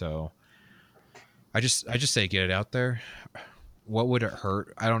whatnot, and so I just say get it out there. What would it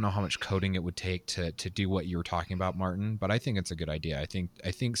hurt? I don't know how much coding it would take to do what you were talking about, Martin, but I think it's a good idea. I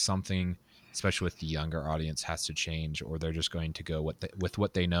think something, especially with the younger audience, has to change, or they're just going to go with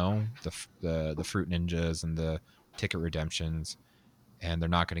what they know, the Fruit Ninjas and the ticket redemptions, and they're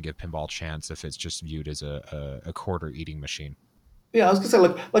not going to give pinball a chance if it's just viewed as a quarter eating machine. Yeah, I was gonna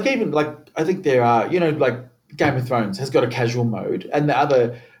say like even like I think there are like Game of Thrones has got a casual mode, and there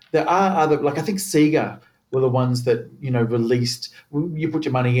are other like I think Sega were the ones that released. You put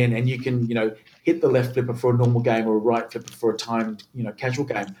your money in and you can hit the left flipper for a normal game or a right flipper for a timed casual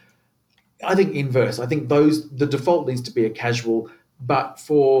game. I think inverse. I think the default needs to be a casual, but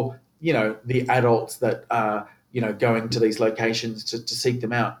for the adults that are going to these locations to seek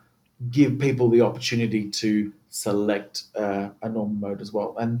them out, give people the opportunity to select a normal mode as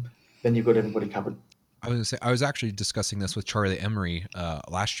well, and then you've got everybody covered. I was gonna say, I was actually discussing this with Charlie Emery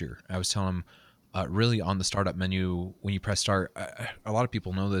last year. I was telling him really on the startup menu when you press start. A lot of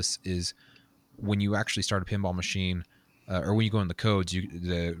people know this is when you actually start a pinball machine, or when you go in the codes,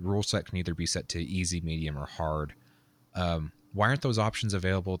 the rule set can either be set to easy, medium, or hard. Why aren't those options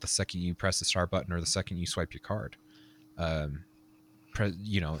available the second you press the start button or the second you swipe your card?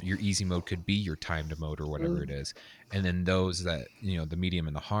 Your easy mode could be your timed mode or whatever it is, and then those that the medium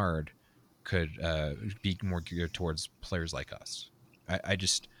and the hard could be more geared towards players like us. I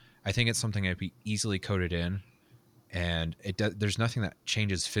think it's something that be easily coded in, and there's nothing that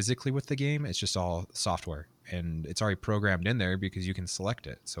changes physically with the game. It's just all software, and it's already programmed in there because you can select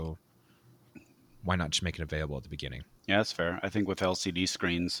it. So why not just make it available at the beginning? Yeah, that's fair. I think with LCD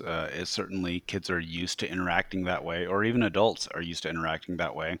screens, it's certainly kids are used to interacting that way, or even adults are used to interacting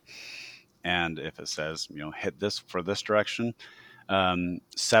that way. And if it says, hit this for this direction,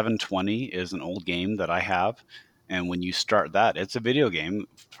 720 is an old game that I have. And when you start that, it's a video game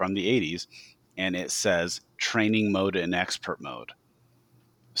from the 80s, and it says training mode and expert mode.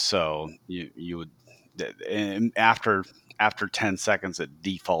 So you would, and after 10 seconds, it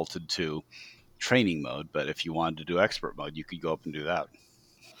defaulted to training mode. But if you wanted to do expert mode, you could go up and do that.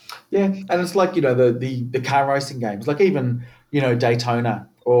 Yeah, and it's like the car racing games, like even Daytona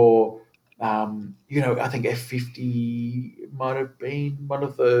or I think F50 might have been one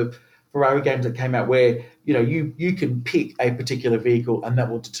of the Ferrari games that came out where you can pick a particular vehicle and that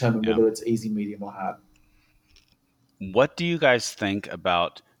will determine whether it's easy, medium, or hard. What do you guys think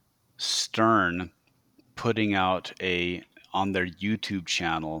about Stern putting out on their YouTube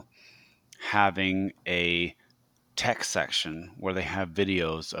channel having a tech section where they have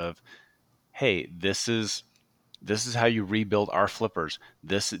videos of, hey, this is how you rebuild our flippers.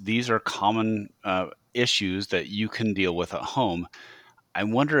 These are common issues that you can deal with at home. I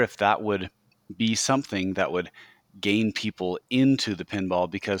wonder if that would be something that would gain people into the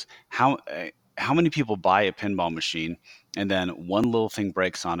pinball, because how many people buy a pinball machine and then one little thing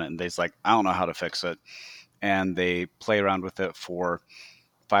breaks on it and they're like, I don't know how to fix it, and they play around with it for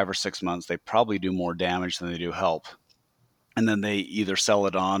 5 or 6 months. They probably do more damage than they do help, and then they either sell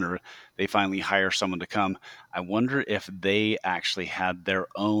it on or they finally hire someone to come. I wonder if they actually had their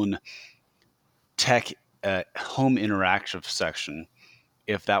own tech home interactive section,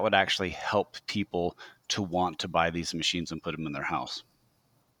 if that would actually help people to want to buy these machines and put them in their house.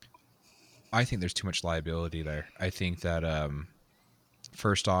 I think there's too much liability there. I think that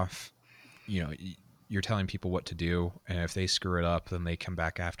first off, you're telling people what to do, and if they screw it up, then they come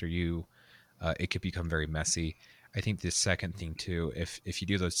back after you. It could become very messy. I think the second thing too, if you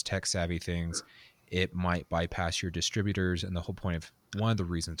do those tech savvy things, it might bypass your distributors. And the whole point of one of the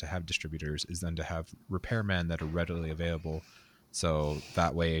reasons to have distributors is then to have repairmen that are readily available. So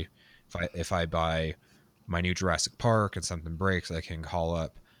that way, if I buy my new Jurassic Park and something breaks, I can call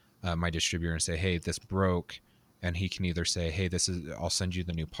up my distributor and say, hey, this broke. And he can either say, hey, I'll send you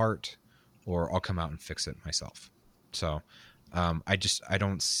the new part, or I'll come out and fix it myself. So I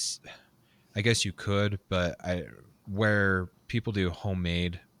guess you could, but where people do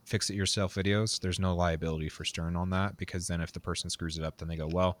homemade fix it yourself videos, there's no liability for Stern on that, because then if the person screws it up, then they go,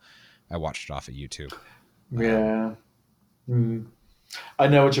 well, I watched it off of YouTube. Yeah. I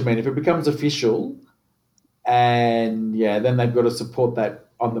know what you mean. If it becomes official, and then they've got to support that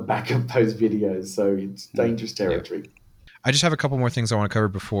on the back of those videos. So it's dangerous territory. Yeah. I just have a couple more things I want to cover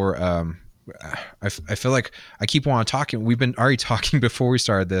before I feel like I keep on talking. We've been already talking before we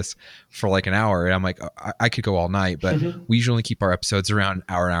started this for like an hour, and I'm like, I could go all night, but we usually keep our episodes around an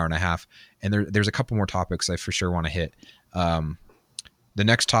hour and a half. And there's a couple more topics I for sure want to hit. The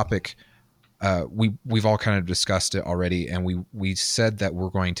next topic, we've all kind of discussed it already, and we said that we're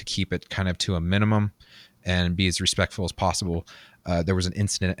going to keep it kind of to a minimum and be as respectful as possible. There was an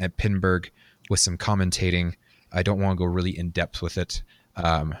incident at Pinburg with some commentating. I don't want to go really in depth with it.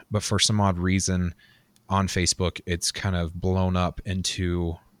 But for some odd reason on Facebook, it's kind of blown up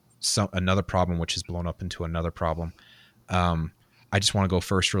into another problem, which is blown up into another problem. I just want to go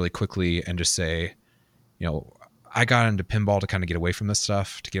first really quickly and just say, I got into pinball to kind of get away from this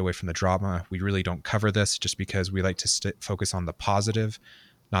stuff, to get away from the drama. We really don't cover this just because we like to focus on the positive,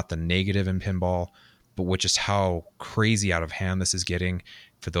 not the negative in pinball, but with just how crazy out of hand this is getting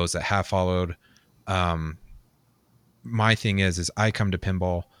for those that have followed. My thing is I come to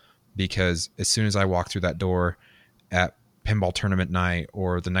pinball because as soon as I walk through that door at pinball tournament night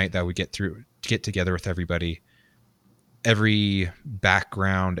or the night that we get together with everybody, every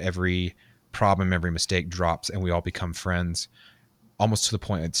background, every problem, every mistake drops and we all become friends, almost to the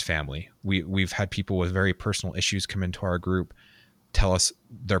point it's family. We've had people with very personal issues come into our group, tell us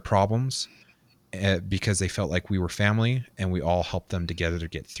their problems because they felt like we were family and we all helped them together to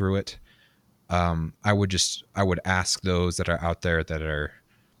get through it. I would ask those that are out there that are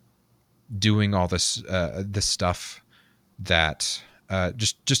doing all this stuff that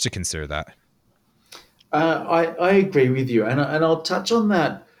just to consider that. I agree with you, and I'll touch on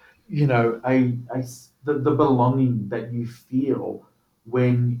that. You know, the belonging that you feel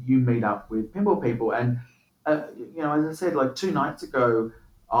when you meet up with pinball people, and you know, as I said, like 2 nights ago,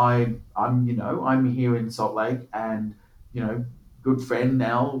 I'm here in Salt Lake, and you know, good friend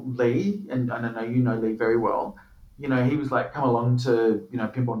now Lee, and I know you know Lee very well. You know, he was like, come along to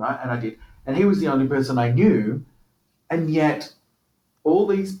pinball night, and I did, and he was the only person I knew, and yet all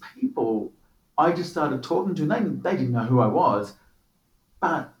these people I just started talking to, and they didn't know who I was,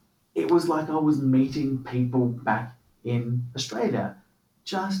 but it was like I was meeting people back in Australia.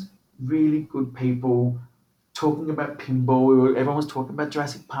 Just really good people talking about pinball. Everyone was talking about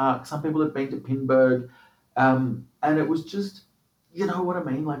Jurassic Park. Some people had been to Pinburg. And it was just, you know what I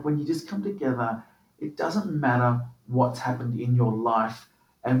mean? Like when you just come together, it doesn't matter what's happened in your life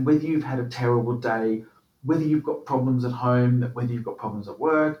and whether you've had a terrible day, whether you've got problems at home, whether you've got problems at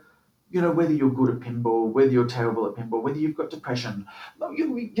work, you know, whether you're good at pinball, whether you're terrible at pinball, whether you've got depression.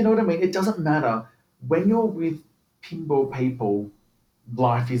 You know what I mean? It doesn't matter. When you're with pinball people,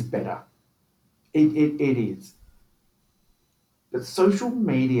 life is better. It is. But social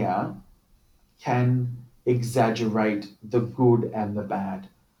media can exaggerate the good and the bad.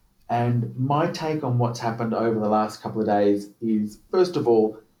 And my take on what's happened over the last couple of days is, first of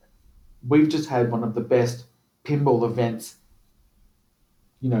all, we've just had one of the best pinball events,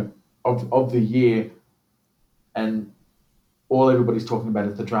 you know, of the year, and all everybody's talking about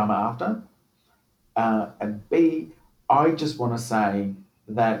is the drama after. And B, I just want to say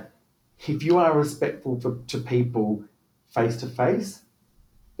that if you are respectful to people face to face,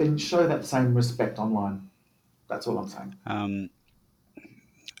 then show that same respect online. That's all I'm saying.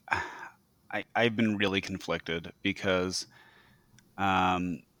 I've been really conflicted because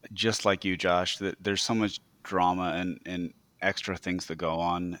just like you, Josh, that there's so much drama and extra things that go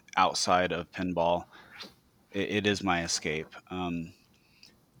on outside of pinball. It is my escape.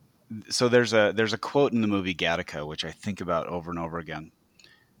 So there's a quote in the movie Gattaca which I think about over and over again,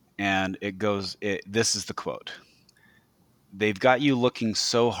 and this is the quote: "They've got you looking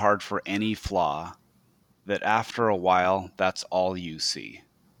so hard for any flaw that after a while, that's all you see."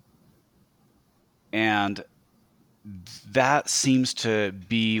 And that seems to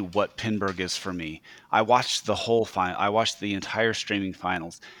be what Pinburg is for me. I watched the whole final. I watched the entire streaming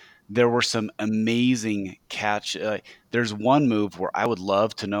finals. There were some amazing catch. There's one move where I would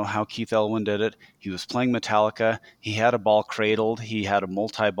love to know how Keith Elwin did it. He was playing Metallica. He had a ball cradled. He had a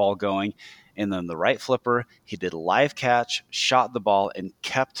multi-ball going. And then the right flipper, he did a live catch, shot the ball, and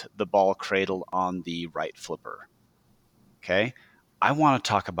kept the ball cradled on the right flipper. Okay? I want to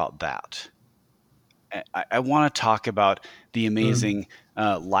talk about that. I want to talk about the amazing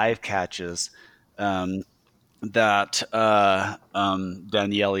live catches that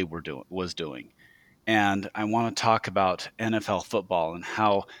Daniele was doing, and I want to talk about NFL football and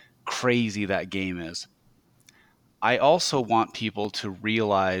how crazy that game is. I also want people to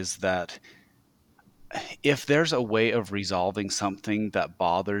realize that if there's a way of resolving something that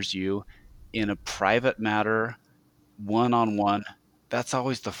bothers you in a private matter, one on one, that's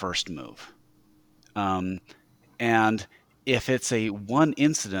always the first move. Um, And if it's a one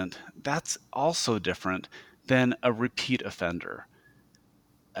incident, that's also different than a repeat offender.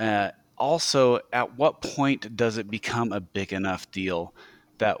 Also, at what point does it become a big enough deal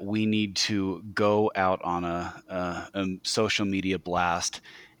that we need to go out on a social media blast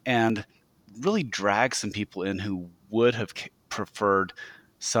and really drag some people in who would have preferred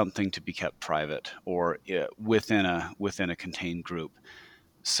something to be kept private or within a contained group?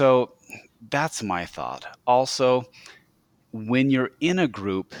 So that's my thought. Also, when you're in a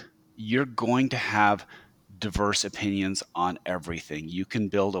group, you're going to have diverse opinions on everything. You can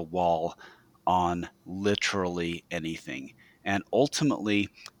build a wall on literally anything. And ultimately,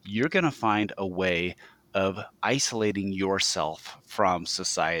 you're going to find a way of isolating yourself from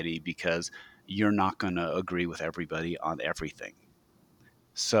society because you're not going to agree with everybody on everything.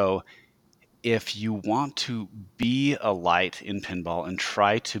 So if you want to be a light in pinball and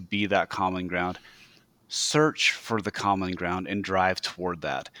try to be that common ground, search for the common ground and drive toward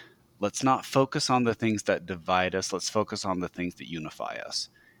that. Let's not focus on the things that divide us. Let's focus on the things that unify us.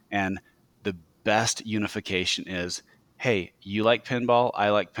 And the best unification is, hey, you like pinball, I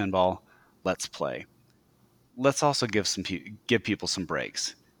like pinball, let's play. Let's also give people some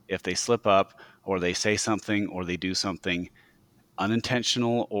breaks. If they slip up or they say something or they do something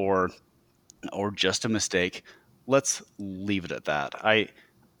unintentional or just a mistake, let's leave it at that.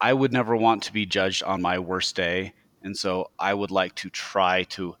 I would never want to be judged on my worst day, and so I would like to try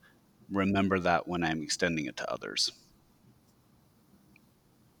to remember that when I'm extending it to others.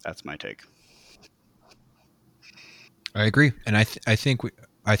 That's my take. I agree, and I think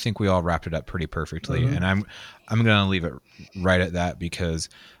we all wrapped it up pretty perfectly, and I'm going to leave it right at that because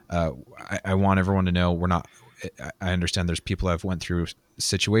I want everyone to know we're not. I understand there's people that have went through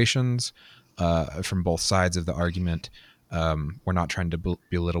situations from both sides of the argument. We're not trying to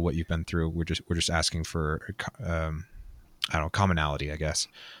belittle what you've been through. We're just asking for I don't know, commonality, I guess.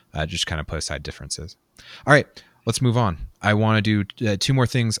 Just kind of put aside differences. All right. Let's move on. I want to do two more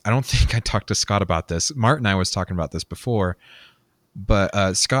things. I don't think I talked to Scott about this. Martin and I was talking about this before,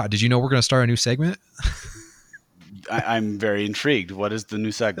 but Scott, did you know we're going to start a new segment? I'm very intrigued. What is the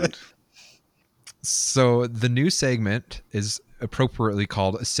new segment? So the new segment is appropriately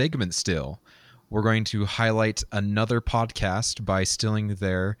called Segment Still. We're going to highlight another podcast by stealing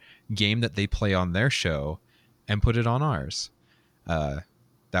their game that they play on their show and put it on ours.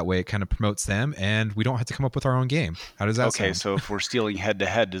 That way it kind of promotes them and we don't have to come up with our own game. How does that sound? Okay, so if we're stealing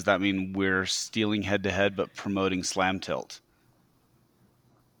head-to-head, does that mean we're stealing head-to-head but promoting Slam Tilt?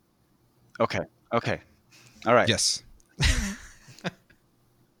 Okay. All right. Yes.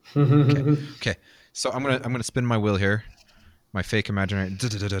 Okay. So I'm gonna spin my wheel here. My fake imaginary.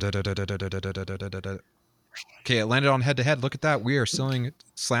 Okay, it landed on head-to-head. Look at that. We are selling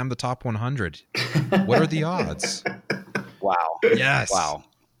Slam the Top 100. What are the odds? Wow. Yes. Wow.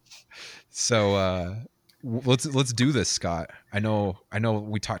 So let's do this, Scott. I know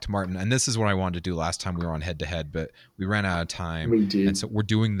we talked to Martin, and this is what I wanted to do last time we were on head-to-head, but we ran out of time. We did. And so we're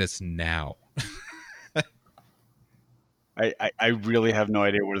doing this now. I really have no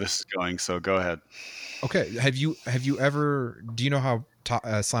idea where this is going, so go ahead. Okay. Have you ever? Do you know how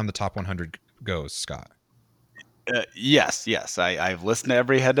Slam the Top 100 goes, Scott? Yes. I've listened to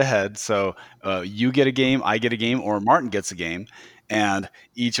every head-to-head. So you get a game, I get a game, or Martin gets a game, and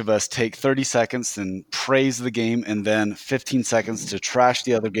each of us take 30 seconds and praise the game, and then 15 seconds to trash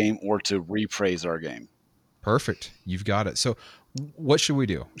the other game or to repraise our game. Perfect. You've got it. So what should we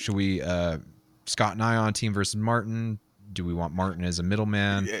do? Should we Scott and I on team versus Martin? Do we want Martin as a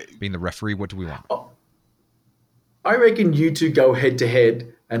middleman, being the referee? What do we want? I reckon you two go head to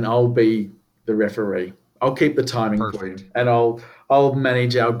head, and I'll be the referee. I'll keep the timing for you, and I'll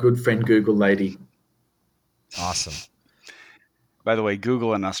manage our good friend Google lady. Awesome. By the way,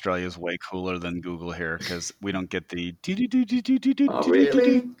 Google in Australia is way cooler than Google here because we don't get the. Oh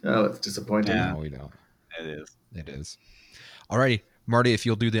really? Oh, it's disappointing. No, we don't. It is. Alrighty, Marty, if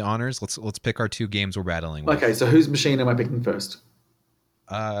you'll do the honors, let's pick our two games we're battling with. Okay, so whose machine am I picking first?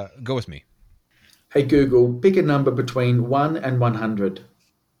 Go with me. Hey Google, pick a number between 1 and 100.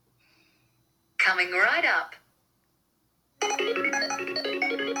 Coming right up.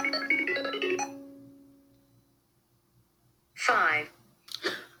 5.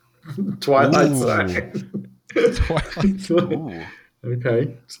 Twilight Zone. Twilight Ooh.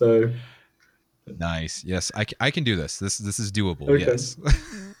 Okay, so nice. Yes, I can do this. This is doable. Okay. Yes.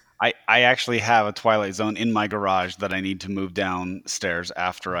 I actually have a Twilight Zone in my garage that I need to move downstairs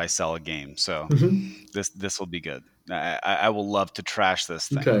after I sell a game. So this will be good. I will love to trash this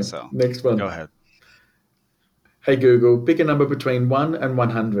thing. Okay, So next one. go ahead. Hey Google, pick a number between 1 and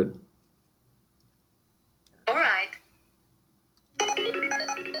 100. All right.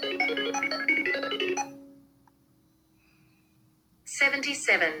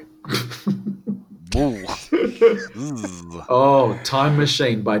 77. Ooh. Oh, Time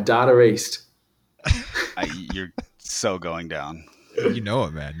Machine by Data East. You're so going down. You know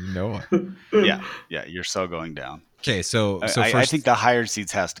it, man. You know it. Yeah, you're so going down. Okay, so first, I think the hired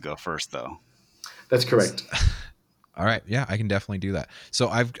seats has to go first, though. That's correct. All right, yeah, I can definitely do that. So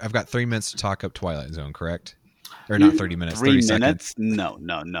I've got 3 minutes to talk up Twilight Zone, correct? Or not 30 minutes, 3 30 minutes? seconds.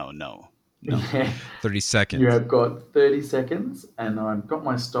 No. 30 seconds. You have got 30 seconds, and I've got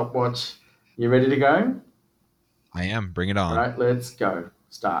my stopwatch. You ready to go? I am. Bring it on. All right, let's go.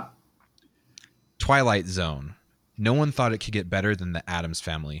 Start. Twilight Zone. No one thought it could get better than the Addams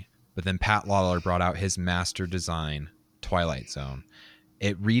Family, but then Pat Lawler brought out his master design, Twilight Zone.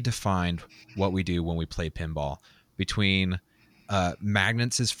 It redefined what we do when we play pinball. Between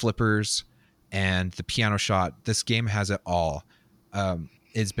magnets as flippers and the piano shot, this game has it all.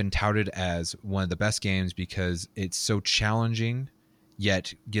 It's been touted as one of the best games because it's so challenging,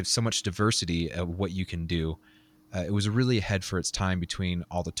 yet gives so much diversity of what you can do. It was really ahead for its time between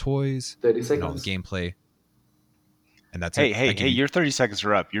all the toys 30 and all the seconds. gameplay. And that's Hey, it. hey, your 30 seconds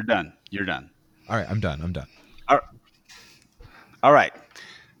are up. You're done. You're done. All right, I'm done. All right.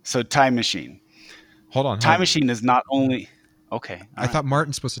 So Time Machine. Hold on. Time Machine is not only... Okay. I thought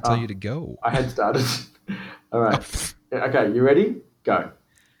Martin's supposed to tell you to go. I had started. All right. Okay, you ready? Go.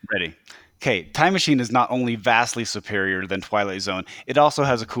 Ready. Okay, Time Machine is not only vastly superior than Twilight Zone, it also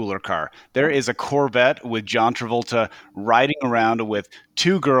has a cooler car. There is a Corvette with John Travolta riding around with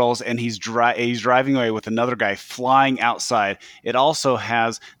two girls, and he's driving away with another guy flying outside. It also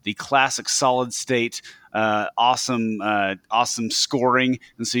has the classic solid state, awesome scoring,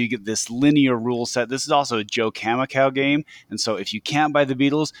 and so you get this linear rule set. This is also a Joe Cammacow game, and so if you can't buy the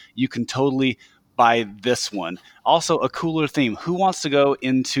Beatles, you can totally buy this one. Also, a cooler theme. Who wants to go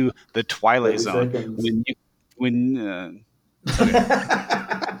into the Twilight 30 Zone seconds.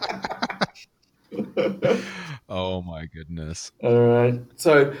 Oh my goodness. All right.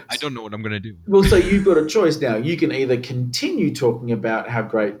 So I don't know what I'm going to do. Well, so you've got a choice now. You can either continue talking about how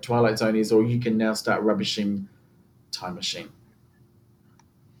great Twilight Zone is, or you can now start rubbishing Time Machine.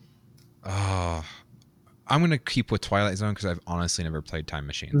 I'm going to keep with Twilight Zone because I've honestly never played Time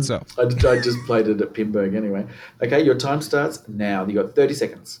Machine. So I just played it at Pinburg anyway. Okay, your time starts now. You got 30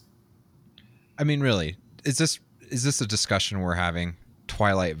 seconds. I mean, really, is this a discussion we're having?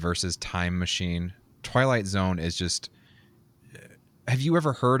 Twilight versus Time Machine. Twilight Zone is just. Have you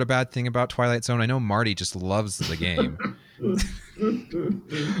ever heard a bad thing about Twilight Zone? I know Marty just loves the game,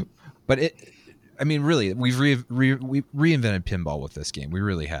 but it. I mean, really, we've reinvented pinball with this game. We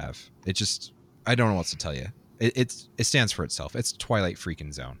really have. It just. I don't know what to tell you. It stands for itself. It's Twilight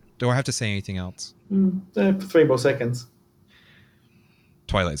freaking Zone. Do I have to say anything else? 3 more seconds.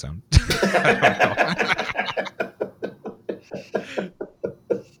 Twilight Zone.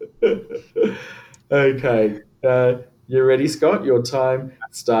 Okay. You ready, Scott? Your time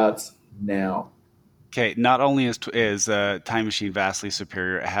starts now. Okay, not only is Time Machine vastly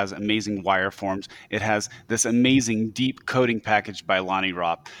superior, it has amazing wire forms. It has this amazing deep coating package by Lonnie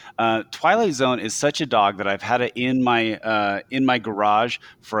Ropp. Twilight Zone is such a dog that I've had it in my garage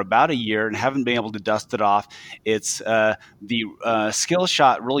for about a year and haven't been able to dust it off. It's the skill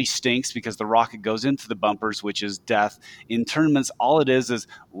shot really stinks because the rocket goes into the bumpers, which is death. In tournaments, all it is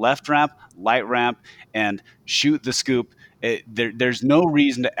left ramp, light ramp, and shoot the scoop. There's no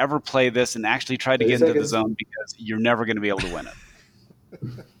reason to ever play this and actually try to get into the zone because you're never going to be able to win it.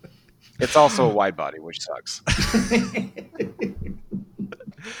 It's also a wide body, which sucks.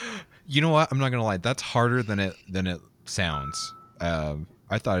 You know what? I'm not gonna lie. That's harder than it sounds. I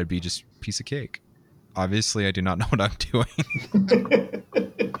thought it'd be just a piece of cake. Obviously, I do not know what I'm doing.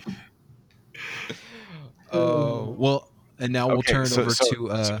 Oh well, and now we'll turn over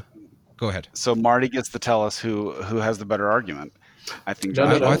to. Go ahead. So Marty gets to tell us who has the better argument. I think. No.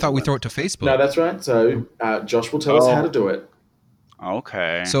 I thought we throw it to Facebook. No, that's right. So Josh will tell us how to do it.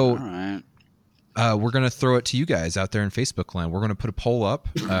 Okay. So, all right. We're going to throw it to you guys out there in Facebook land. We're going to put a poll up,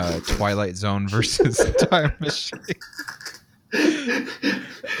 Twilight Zone versus Time Machine.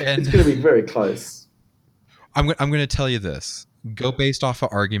 It's going to be very close. I'm going to tell you this. Go based off of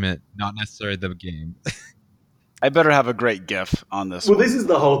argument, not necessarily the game. I better have a great GIF on this Well, one. this is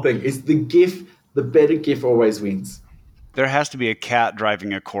the whole thing. It's the GIF. The better GIF always wins. There has to be a cat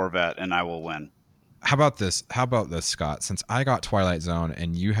driving a Corvette, and I will win. How about this, Scott? Since I got Twilight Zone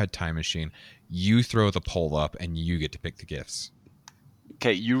and you had Time Machine, you throw the poll up and you get to pick the GIFs.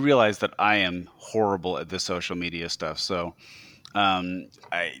 Okay, you realize that I am horrible at this social media stuff, so I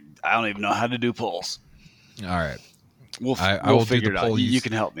don't even know how to do polls. All right. We'll will figure do it the out. poll. You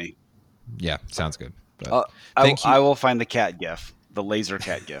can help me. Yeah, sounds good. But Thank you. I will find the cat GIF, the laser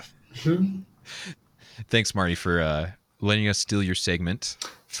cat GIF. Thanks, Marty, for letting us steal your segment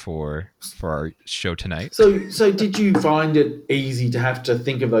for our show tonight. So did you find it easy to have to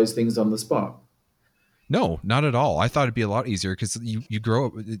think of those things on the spot? No, not at all. I thought it'd be a lot easier because you grow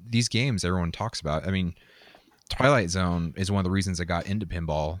up with these games everyone talks about. I mean, Twilight Zone is one of the reasons I got into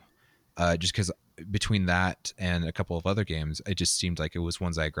pinball, just because between that and a couple of other games, it just seemed like it was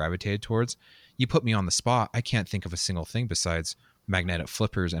ones I gravitated towards. You put me on the spot, I can't think of a single thing besides magnetic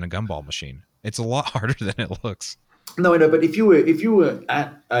flippers and a gumball machine. It's a lot harder than it looks. No, I know, but if you were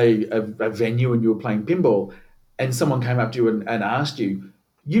at a venue and you were playing pinball, and someone came up to you and asked you,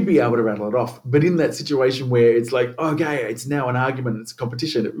 you'd be able to rattle it off. But in that situation where it's like, okay, it's now an argument, it's a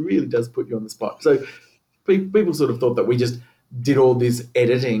competition, it really does put you on the spot. So people sort of thought that we just did all this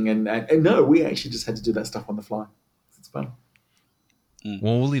editing, and no, we actually just had to do that stuff on the fly. It's fun.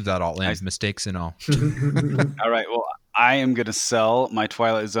 Well, we'll leave that all in, mistakes and all. All right. Well, I am going to sell my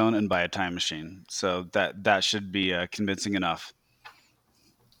Twilight Zone and buy a time machine. So that should be convincing enough.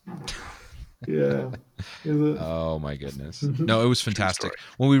 Yeah. Is it? Oh my goodness. No, it was fantastic.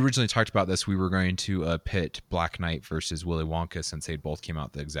 When we originally talked about this, we were going to pit Black Knight versus Willy Wonka since they both came out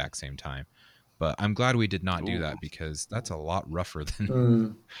at the exact same time. But I'm glad we did not do that because that's a lot rougher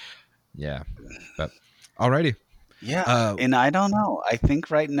than. Yeah. But alrighty. Yeah. And I don't know. I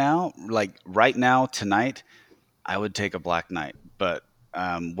think right now tonight, I would take a Black Knight. But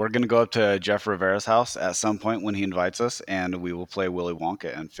we're going to go up to Jeff Rivera's house at some point when he invites us, and we will play Willy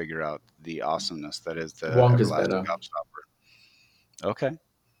Wonka and figure out the awesomeness that is the Wonka's everlasting better. gobstopper. Okay.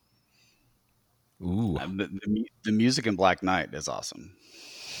 Ooh. The music in Black Knight is awesome.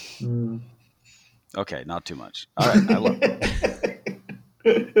 Mm. Okay, not too much. All right, I love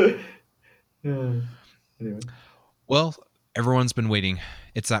it. Yeah. Anyway. Well, everyone's been waiting.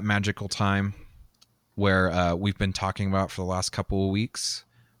 It's that magical time where we've been talking about for the last couple of weeks.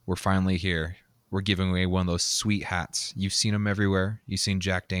 We're finally here. We're giving away one of those sweet hats. You've seen them everywhere. You've seen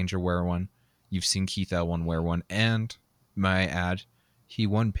Jack Danger wear one. You've seen Keith Elwin wear one. And, may I add, he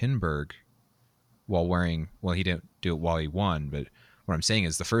won Pinburg while wearing... Well, he didn't do it while he won, but what I'm saying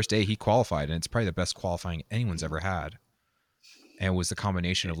is the first day he qualified, and it's probably the best qualifying anyone's ever had. And it was the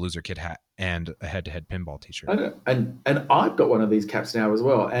combination of Loser Kid hat and a head-to-head pinball t-shirt. I know. And I've got one of these caps now as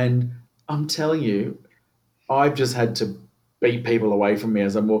well. And I'm telling you, I've just had to beat people away from me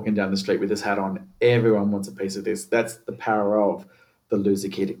as I'm walking down the street with this hat on. Everyone wants a piece of this. That's the power of the Loser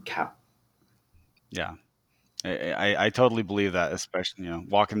Kid cap. Yeah. I totally believe that, especially,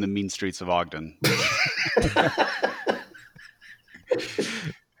 walking the mean streets of Ogden.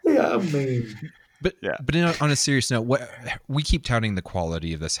 Yeah, I mean... But on a serious note, we keep touting the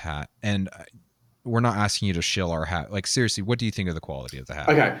quality of this hat, and we're not asking you to shill our hat. Like, seriously, what do you think of the quality of the hat?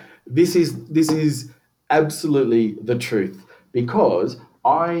 Okay, this is absolutely the truth, because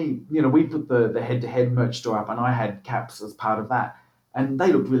we put the head-to-head merch store up, and I had caps as part of that, and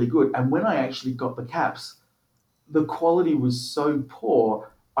they looked really good. And when I actually got the caps, the quality was so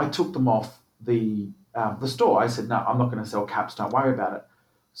poor, I took them off the store. I said, no, I'm not going to sell caps. Don't worry about it.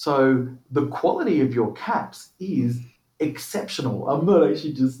 So the quality of your caps is exceptional. I'm not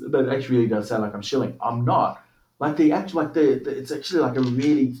actually that actually really does sound like I'm shilling. I'm not. Like it's actually like a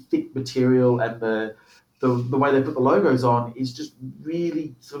really thick material, and the way they put the logos on is just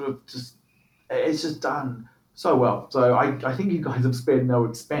really sort of it's just done so well. So I think you guys have spared no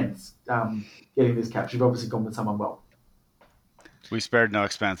expense getting this cap. You've obviously gone with someone well. We spared no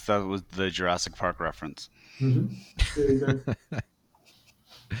expense. That was the Jurassic Park reference. Mm-hmm. There you go.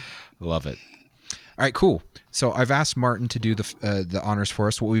 Love it. All right, cool. So I've asked Martin to do the honors for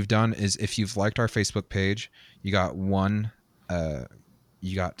us. What we've done is, if you've liked our Facebook page, you got one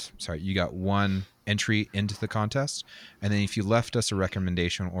entry into the contest, and then if you left us a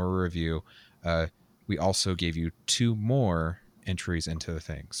recommendation or a review, we also gave you 2 more entries into the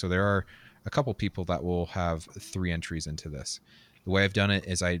thing. So there are a couple people that will have 3 entries into this. The way I've done it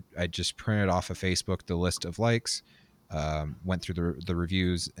is I just printed off of Facebook the list of likes. Went through the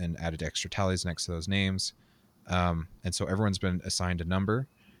reviews and added extra tallies next to those names. And so everyone's been assigned a number.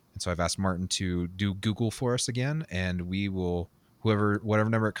 And so I've asked Martin to do Google for us again, and we will, whatever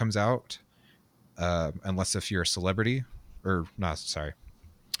number it comes out, unless if you're a celebrity, or not, sorry,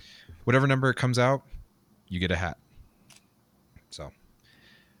 whatever number it comes out, you get a hat. So,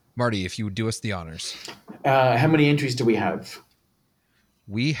 Marty, if you would do us the honors. How many entries do we have?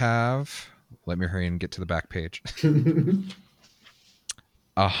 We have... Let me hurry and get to the back page.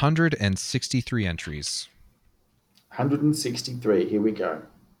 163 entries. 163. Here we go.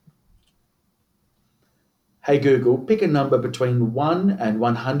 Hey Google, pick a number between 1 and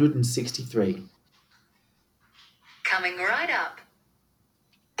 163. Coming right up.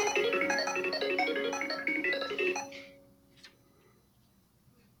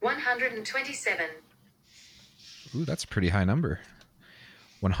 127. Ooh, that's a pretty high number.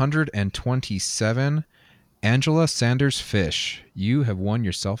 127. Angela Sanders Fish, you have won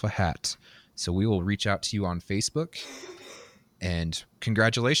yourself a hat. So we will reach out to you on Facebook, and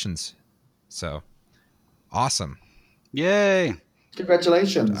congratulations. So awesome. Yay.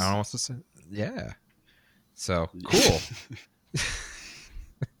 Congratulations. I don't know what to say. Yeah. So cool.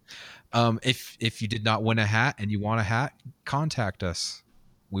 If you did not win a hat and you want a hat, contact us.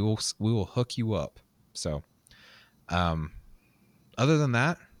 We will hook you up. So, other than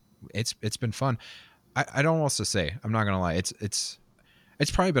that, it's been fun. I don't know what else to say. I'm not gonna lie. It's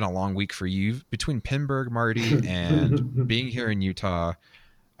probably been a long week for you between Pinburg, Marty, and being here in Utah.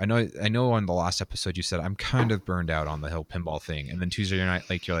 I know on the last episode you said I'm kind of burned out on the whole pinball thing, and then Tuesday night,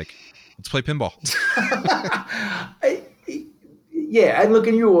 like you're like, let's play pinball. Yeah, and look,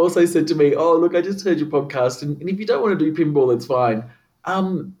 and you also said to me, "Oh, look, I just heard your podcast, and if you don't want to do pinball, it's fine."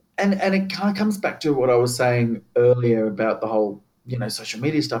 And it kind of comes back to what I was saying earlier about the whole, social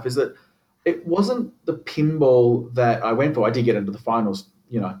media stuff. Is that it wasn't the pinball that I went for. I did get into the finals.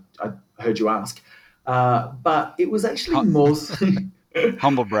 I heard you ask, but it was actually more.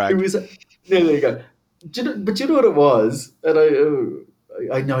 Humble brag. It was. There you go. But you know what it was, and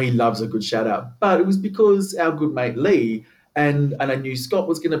I know he loves a good shout out, but it was because our good mate Lee and I knew Scott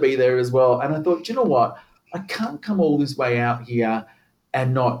was going to be there as well, and I thought, you know what, I can't come all this way out here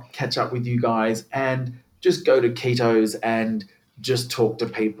and not catch up with you guys and just go to Ketos and just talk to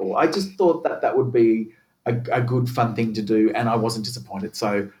people. I just thought that would be a good fun thing to do, and I wasn't disappointed.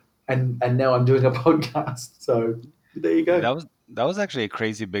 So, and now I'm doing a podcast. So there you go. That was actually a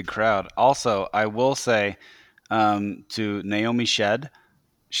crazy big crowd. Also, I will say to Naomi Shed,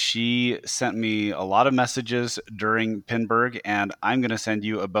 she sent me a lot of messages during Pinburg, and I'm going to send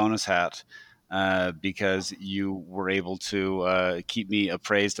you a bonus hat because you were able to keep me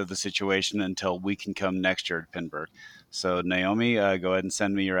appraised of the situation until we can come next year to Pinburg. So, Naomi, go ahead and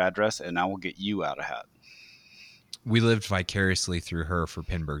send me your address, and I will get you out a hat. We lived vicariously through her for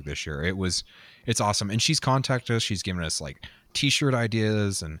Pinburg this year. It's awesome, and she's contacted us. She's given us like T-shirt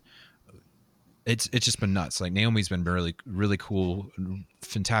ideas, and it's just been nuts. Like Naomi's been really, really cool,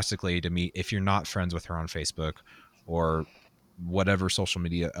 fantastic lady to meet. If you're not friends with her on Facebook or whatever social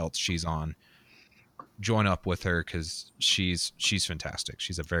media else she's on, join up with her because she's fantastic.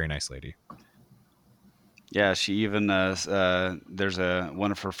 She's a very nice lady. Yeah, she even there's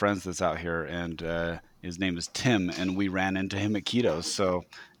one of her friends that's out here, and his name is Tim, and we ran into him at Ketos. So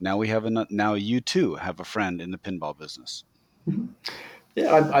now now you too have a friend in the pinball business.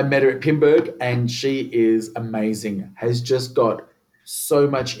 Yeah, I met her at Pinburg, and she is amazing. Has just got so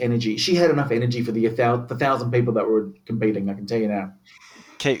much energy. She had enough energy for the 1,000 people that were competing. I can tell you now.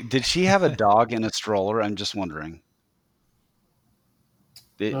 Okay, did she have a dog in a stroller? I'm just wondering.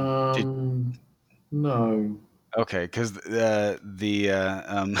 No. Okay, because oh,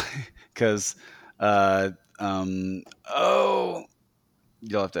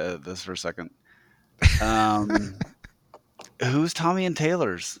 you'll have to edit this for a second. Who's Tommy and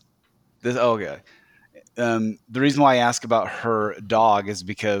Taylor's? Okay. The reason why I ask about her dog is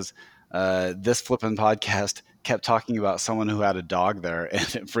because this flippin' podcast kept talking about someone who had a dog there,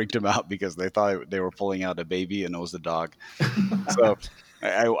 and it freaked them out because they thought they were pulling out a baby and it was a dog. So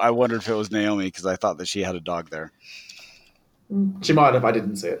I wondered if it was Naomi because I thought that she had a dog there. She might have. I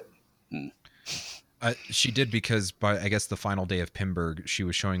didn't see it. She did because by I guess the final day of Pinburg, she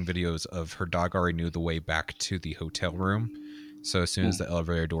was showing videos of her dog already knew the way back to the hotel room. So as soon as the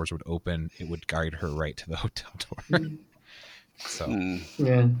elevator doors would open, it would guide her right to the hotel door. So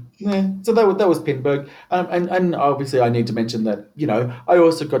yeah. So that was Pinburg, and obviously I need to mention that I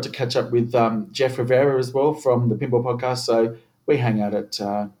also got to catch up with Jeff Rivera as well from the Pinball Podcast. So we hang out at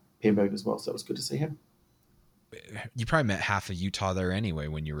Pinburg as well. So it was good to see him. You probably met half of Utah there anyway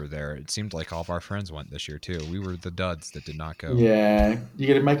when you were there. It seemed like all of our friends went this year too. We were the duds that did not go. Yeah, you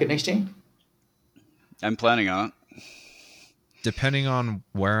going to make it next year? I'm planning on it. Depending on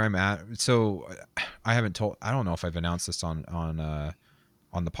where I'm at. So I don't know if I've announced this on the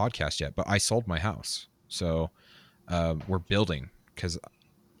podcast yet, but I sold my house. So we're building because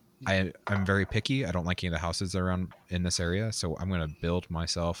I'm very picky. I don't like any of the houses around in this area. So I'm going to build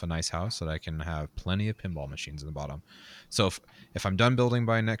myself a nice house so that I can have plenty of pinball machines in the bottom. So if I'm done building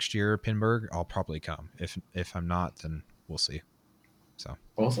by next year, Pinburg, I'll probably come. If I'm not, then we'll see. So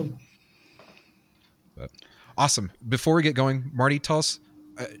awesome. But awesome. Before we get going, Marty, tell us,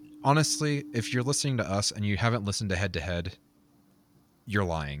 honestly, if you're listening to us and you haven't listened to Head to Head, you're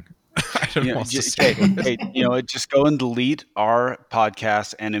lying. I don't know what to say. Just go and delete our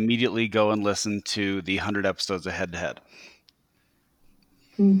podcast and immediately go and listen to the 100 episodes of Head to Head.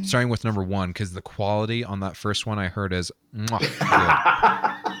 Starting with number 1, because the quality on that first one I heard is good.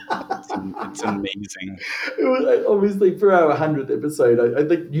 It's amazing. It was, obviously, for our 100th episode, I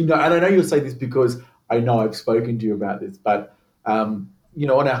think and I know you'll say this because I know I've spoken to you about this, but on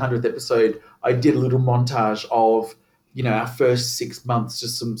our 100th episode, I did a little montage of our first 6 months,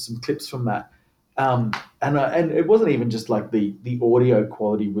 just some clips from that. And it wasn't even just like the audio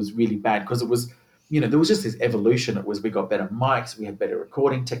quality was really bad, because it was, there was just this evolution. It was, we got better mics, we had better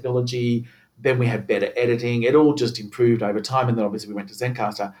recording technology, then we had better editing. It all just improved over time, and then obviously we went to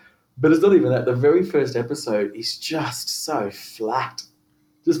Zencaster. But it's not even that. The very first episode is just so flat,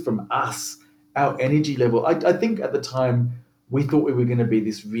 just from us, our energy level. I think at the time we thought we were going to be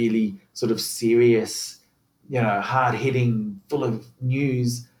this really sort of serious, hard hitting, full of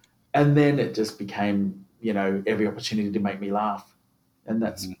news. And then it just became, every opportunity to make me laugh. And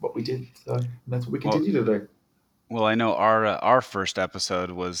that's what we did. So that's what we continue to do. Well, I know our first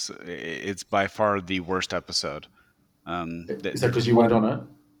episode it's by far the worst episode. Is that because you weren't on it?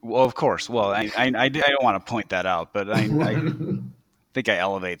 Well, of course. Well, I don't want to point that out, but I think I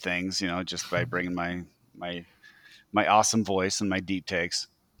elevate things, just by bringing my awesome voice and my deep takes.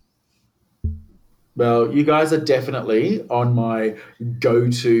 Well, you guys are definitely on my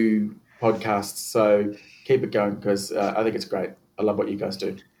go-to podcast, so keep it going, because I think it's great. I love what you guys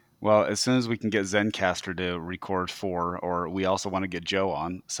do. Well, as soon as we can get Zencaster to record 4, or we also want to get Joe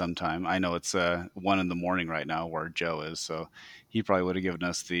on sometime. I know it's 1 a.m. right now where Joe is, so he probably would have given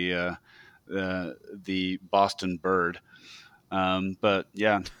us the Boston Bird. But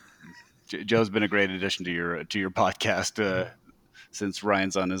yeah, Joe's been a great addition to your podcast since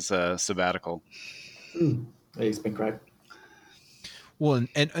Ryan's on his sabbatical. He's been great. Well,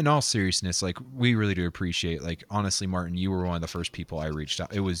 and in all seriousness, like, we really do appreciate, like, honestly, Martin, you were one of the first people I reached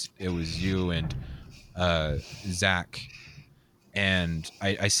out. It was you and Zach, and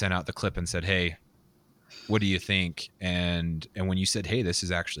I sent out the clip and said, hey, what do you think? And when you said, hey, this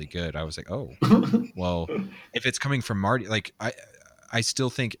is actually good, I was like, oh, well, if it's coming from Marty, like, I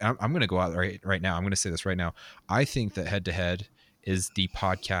still think I'm going to go out right now. I'm going to say this right now. I think that Head to Head is the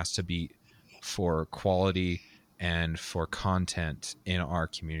podcast to beat for quality and for content in our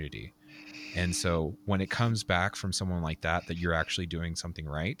community. And so when it comes back from someone like that you're actually doing something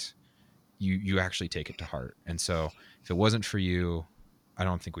right, you actually take it to heart. And so if it wasn't for you, I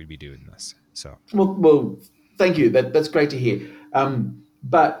don't think we'd be doing this. So well, thank you. That's great to hear.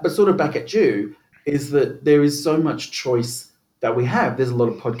 But sort of back at you is that there is so much choice that we have. There's a lot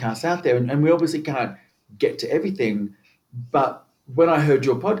of podcasts out there, and we obviously can't get to everything. But when I heard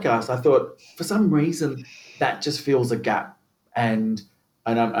your podcast, I thought, for some reason, that just fills a gap, and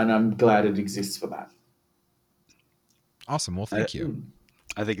I'm glad it exists for that. Awesome. Well, thank you.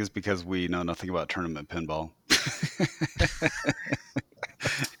 I think it's because we know nothing about tournament pinball.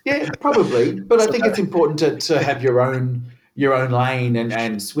 Yeah, probably. But I think it's important to have your own lane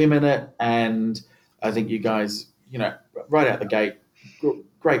and swim in it. And I think you guys, right out the gate,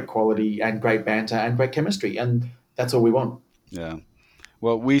 great quality and great banter and great chemistry, and that's all we want. Yeah.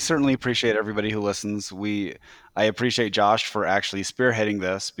 Well, we certainly appreciate everybody who listens. I appreciate Josh for actually spearheading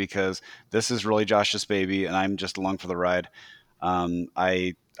this, because this is really Josh's baby, and I'm just along for the ride.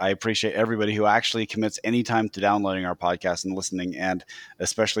 I appreciate everybody who actually commits any time to downloading our podcast and listening, and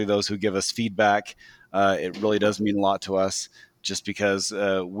especially those who give us feedback. It really does mean a lot to us, just because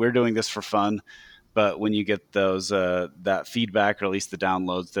we're doing this for fun. But when you get those that feedback, or at least the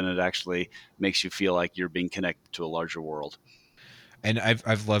downloads, then it actually makes you feel like you're being connected to a larger world. And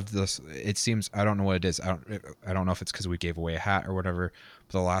I've loved this. It seems, I don't know what it is. I don't know if it's because we gave away a hat or whatever.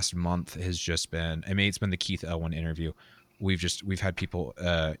 But the last month has just been, it's been the Keith Elwin interview. We've had people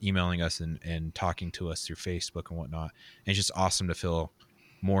emailing us and talking to us through Facebook and whatnot. And it's just awesome to feel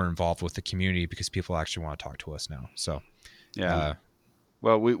more involved with the community, because people actually want to talk to us now. So yeah.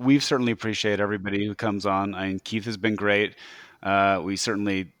 Well, we've certainly appreciate everybody who comes on. I mean, Keith has been great. We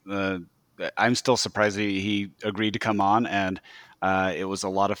certainly, I'm still surprised he agreed to come on, and it was a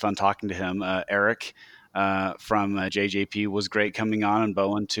lot of fun talking to him. Eric from JJP was great coming on, and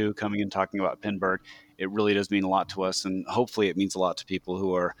Bowen too, coming and talking about Pinburg. It really does mean a lot to us, and hopefully it means a lot to people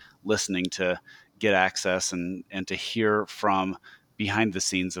who are listening to get access and to hear from behind the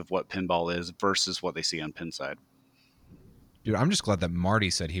scenes of what pinball is versus what they see on Pinside. Dude, I'm just glad that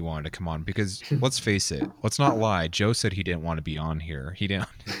Marty said he wanted to come on, because let's face it, let's not lie. Joe said he didn't want to be on here. He didn't.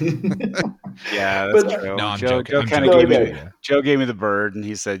 Yeah, that's true. No, I'm Joe joking. Joe gave me the bird, and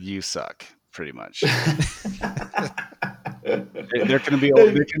he said, "You suck," pretty much. There can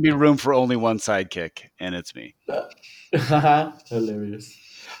be room for only one sidekick, and it's me. Hilarious.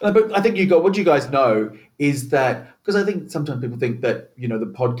 But I think what you guys know is that, because I think sometimes people think that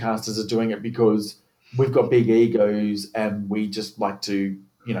the podcasters are doing it because we've got big egos and we just like to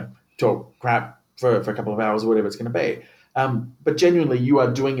talk crap for a couple of hours or whatever it's going to be. But genuinely, you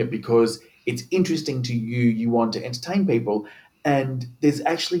are doing it because it's interesting to you. You want to entertain people, and there's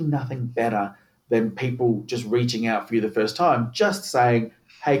actually nothing better than people just reaching out for you the first time, just saying,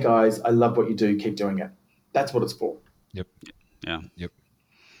 hey guys, I love what you do, keep doing it. That's what it's for. Yep. Yeah. Yep.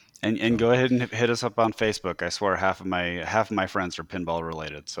 And go ahead and hit us up on Facebook. I swear half of my friends are pinball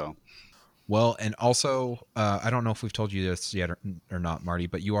related. So Well, and also, I don't know if we've told you this yet or not, Marty,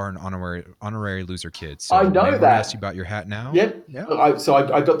 but you are an honorary loser kid. So I know may I that. ask you about your hat now? Yep. Yeah. I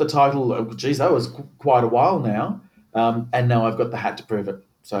got the title. Geez, that was quite a while now. And now I've got the hat to prove it.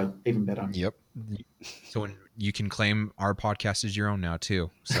 So even better. Yep. So when you can claim our podcast as your own now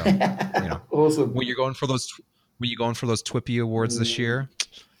too. So Awesome. when you're going for those TWIPY awards this year,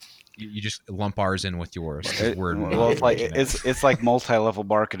 you just lump ours in with yours. It's like multi-level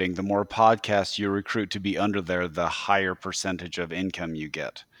marketing. The more podcasts you recruit to be under there, the higher percentage of income you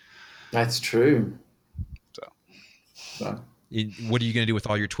get. That's true. So. What are you going to do with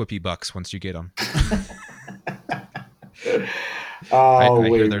all your TWIPY bucks once you get them? I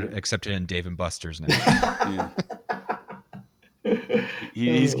hear they're accepted in Dave and Buster's now.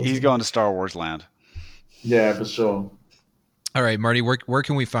 He's going to Star Wars land. Yeah, for sure. All right, Marty, where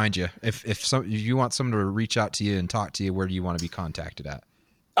can we find you? If you want someone to reach out to you and talk to you, where do you want to be contacted at?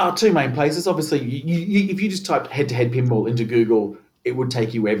 Two main places. Obviously, if you just type head-to-head pinball into Google, it would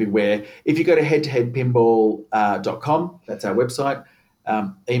take you everywhere. If you go to headtoheadpinball.com, that's our website.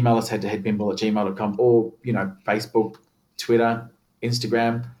 Email us headtoheadpinball@gmail.com, or Facebook, Twitter,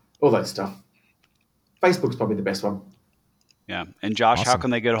 Instagram, all that stuff. Facebook's probably the best one. Yeah. And Josh, Awesome. How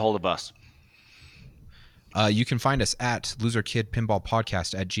can they get a hold of us? You can find us at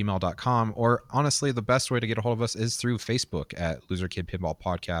loserkidpinballpodcast@gmail.com, or honestly, the best way to get a hold of us is through Facebook at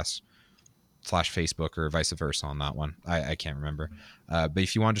loserkidpinballpodcast/Facebook, or vice versa on that one. I can't remember. But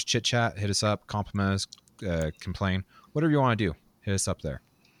if you want to just chit chat, hit us up, compliment us, complain, whatever you want to do, hit us up there.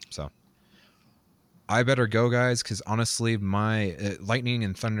 So I better go, guys, because honestly, my lightning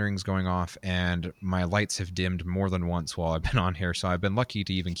and thundering's going off, and my lights have dimmed more than once while I've been on here. So I've been lucky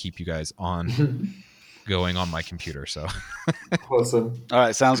to even keep you guys on going on my computer. So Awesome. All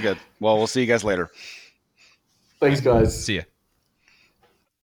right, sounds good. Well, we'll see you guys later. Thanks, guys. See ya.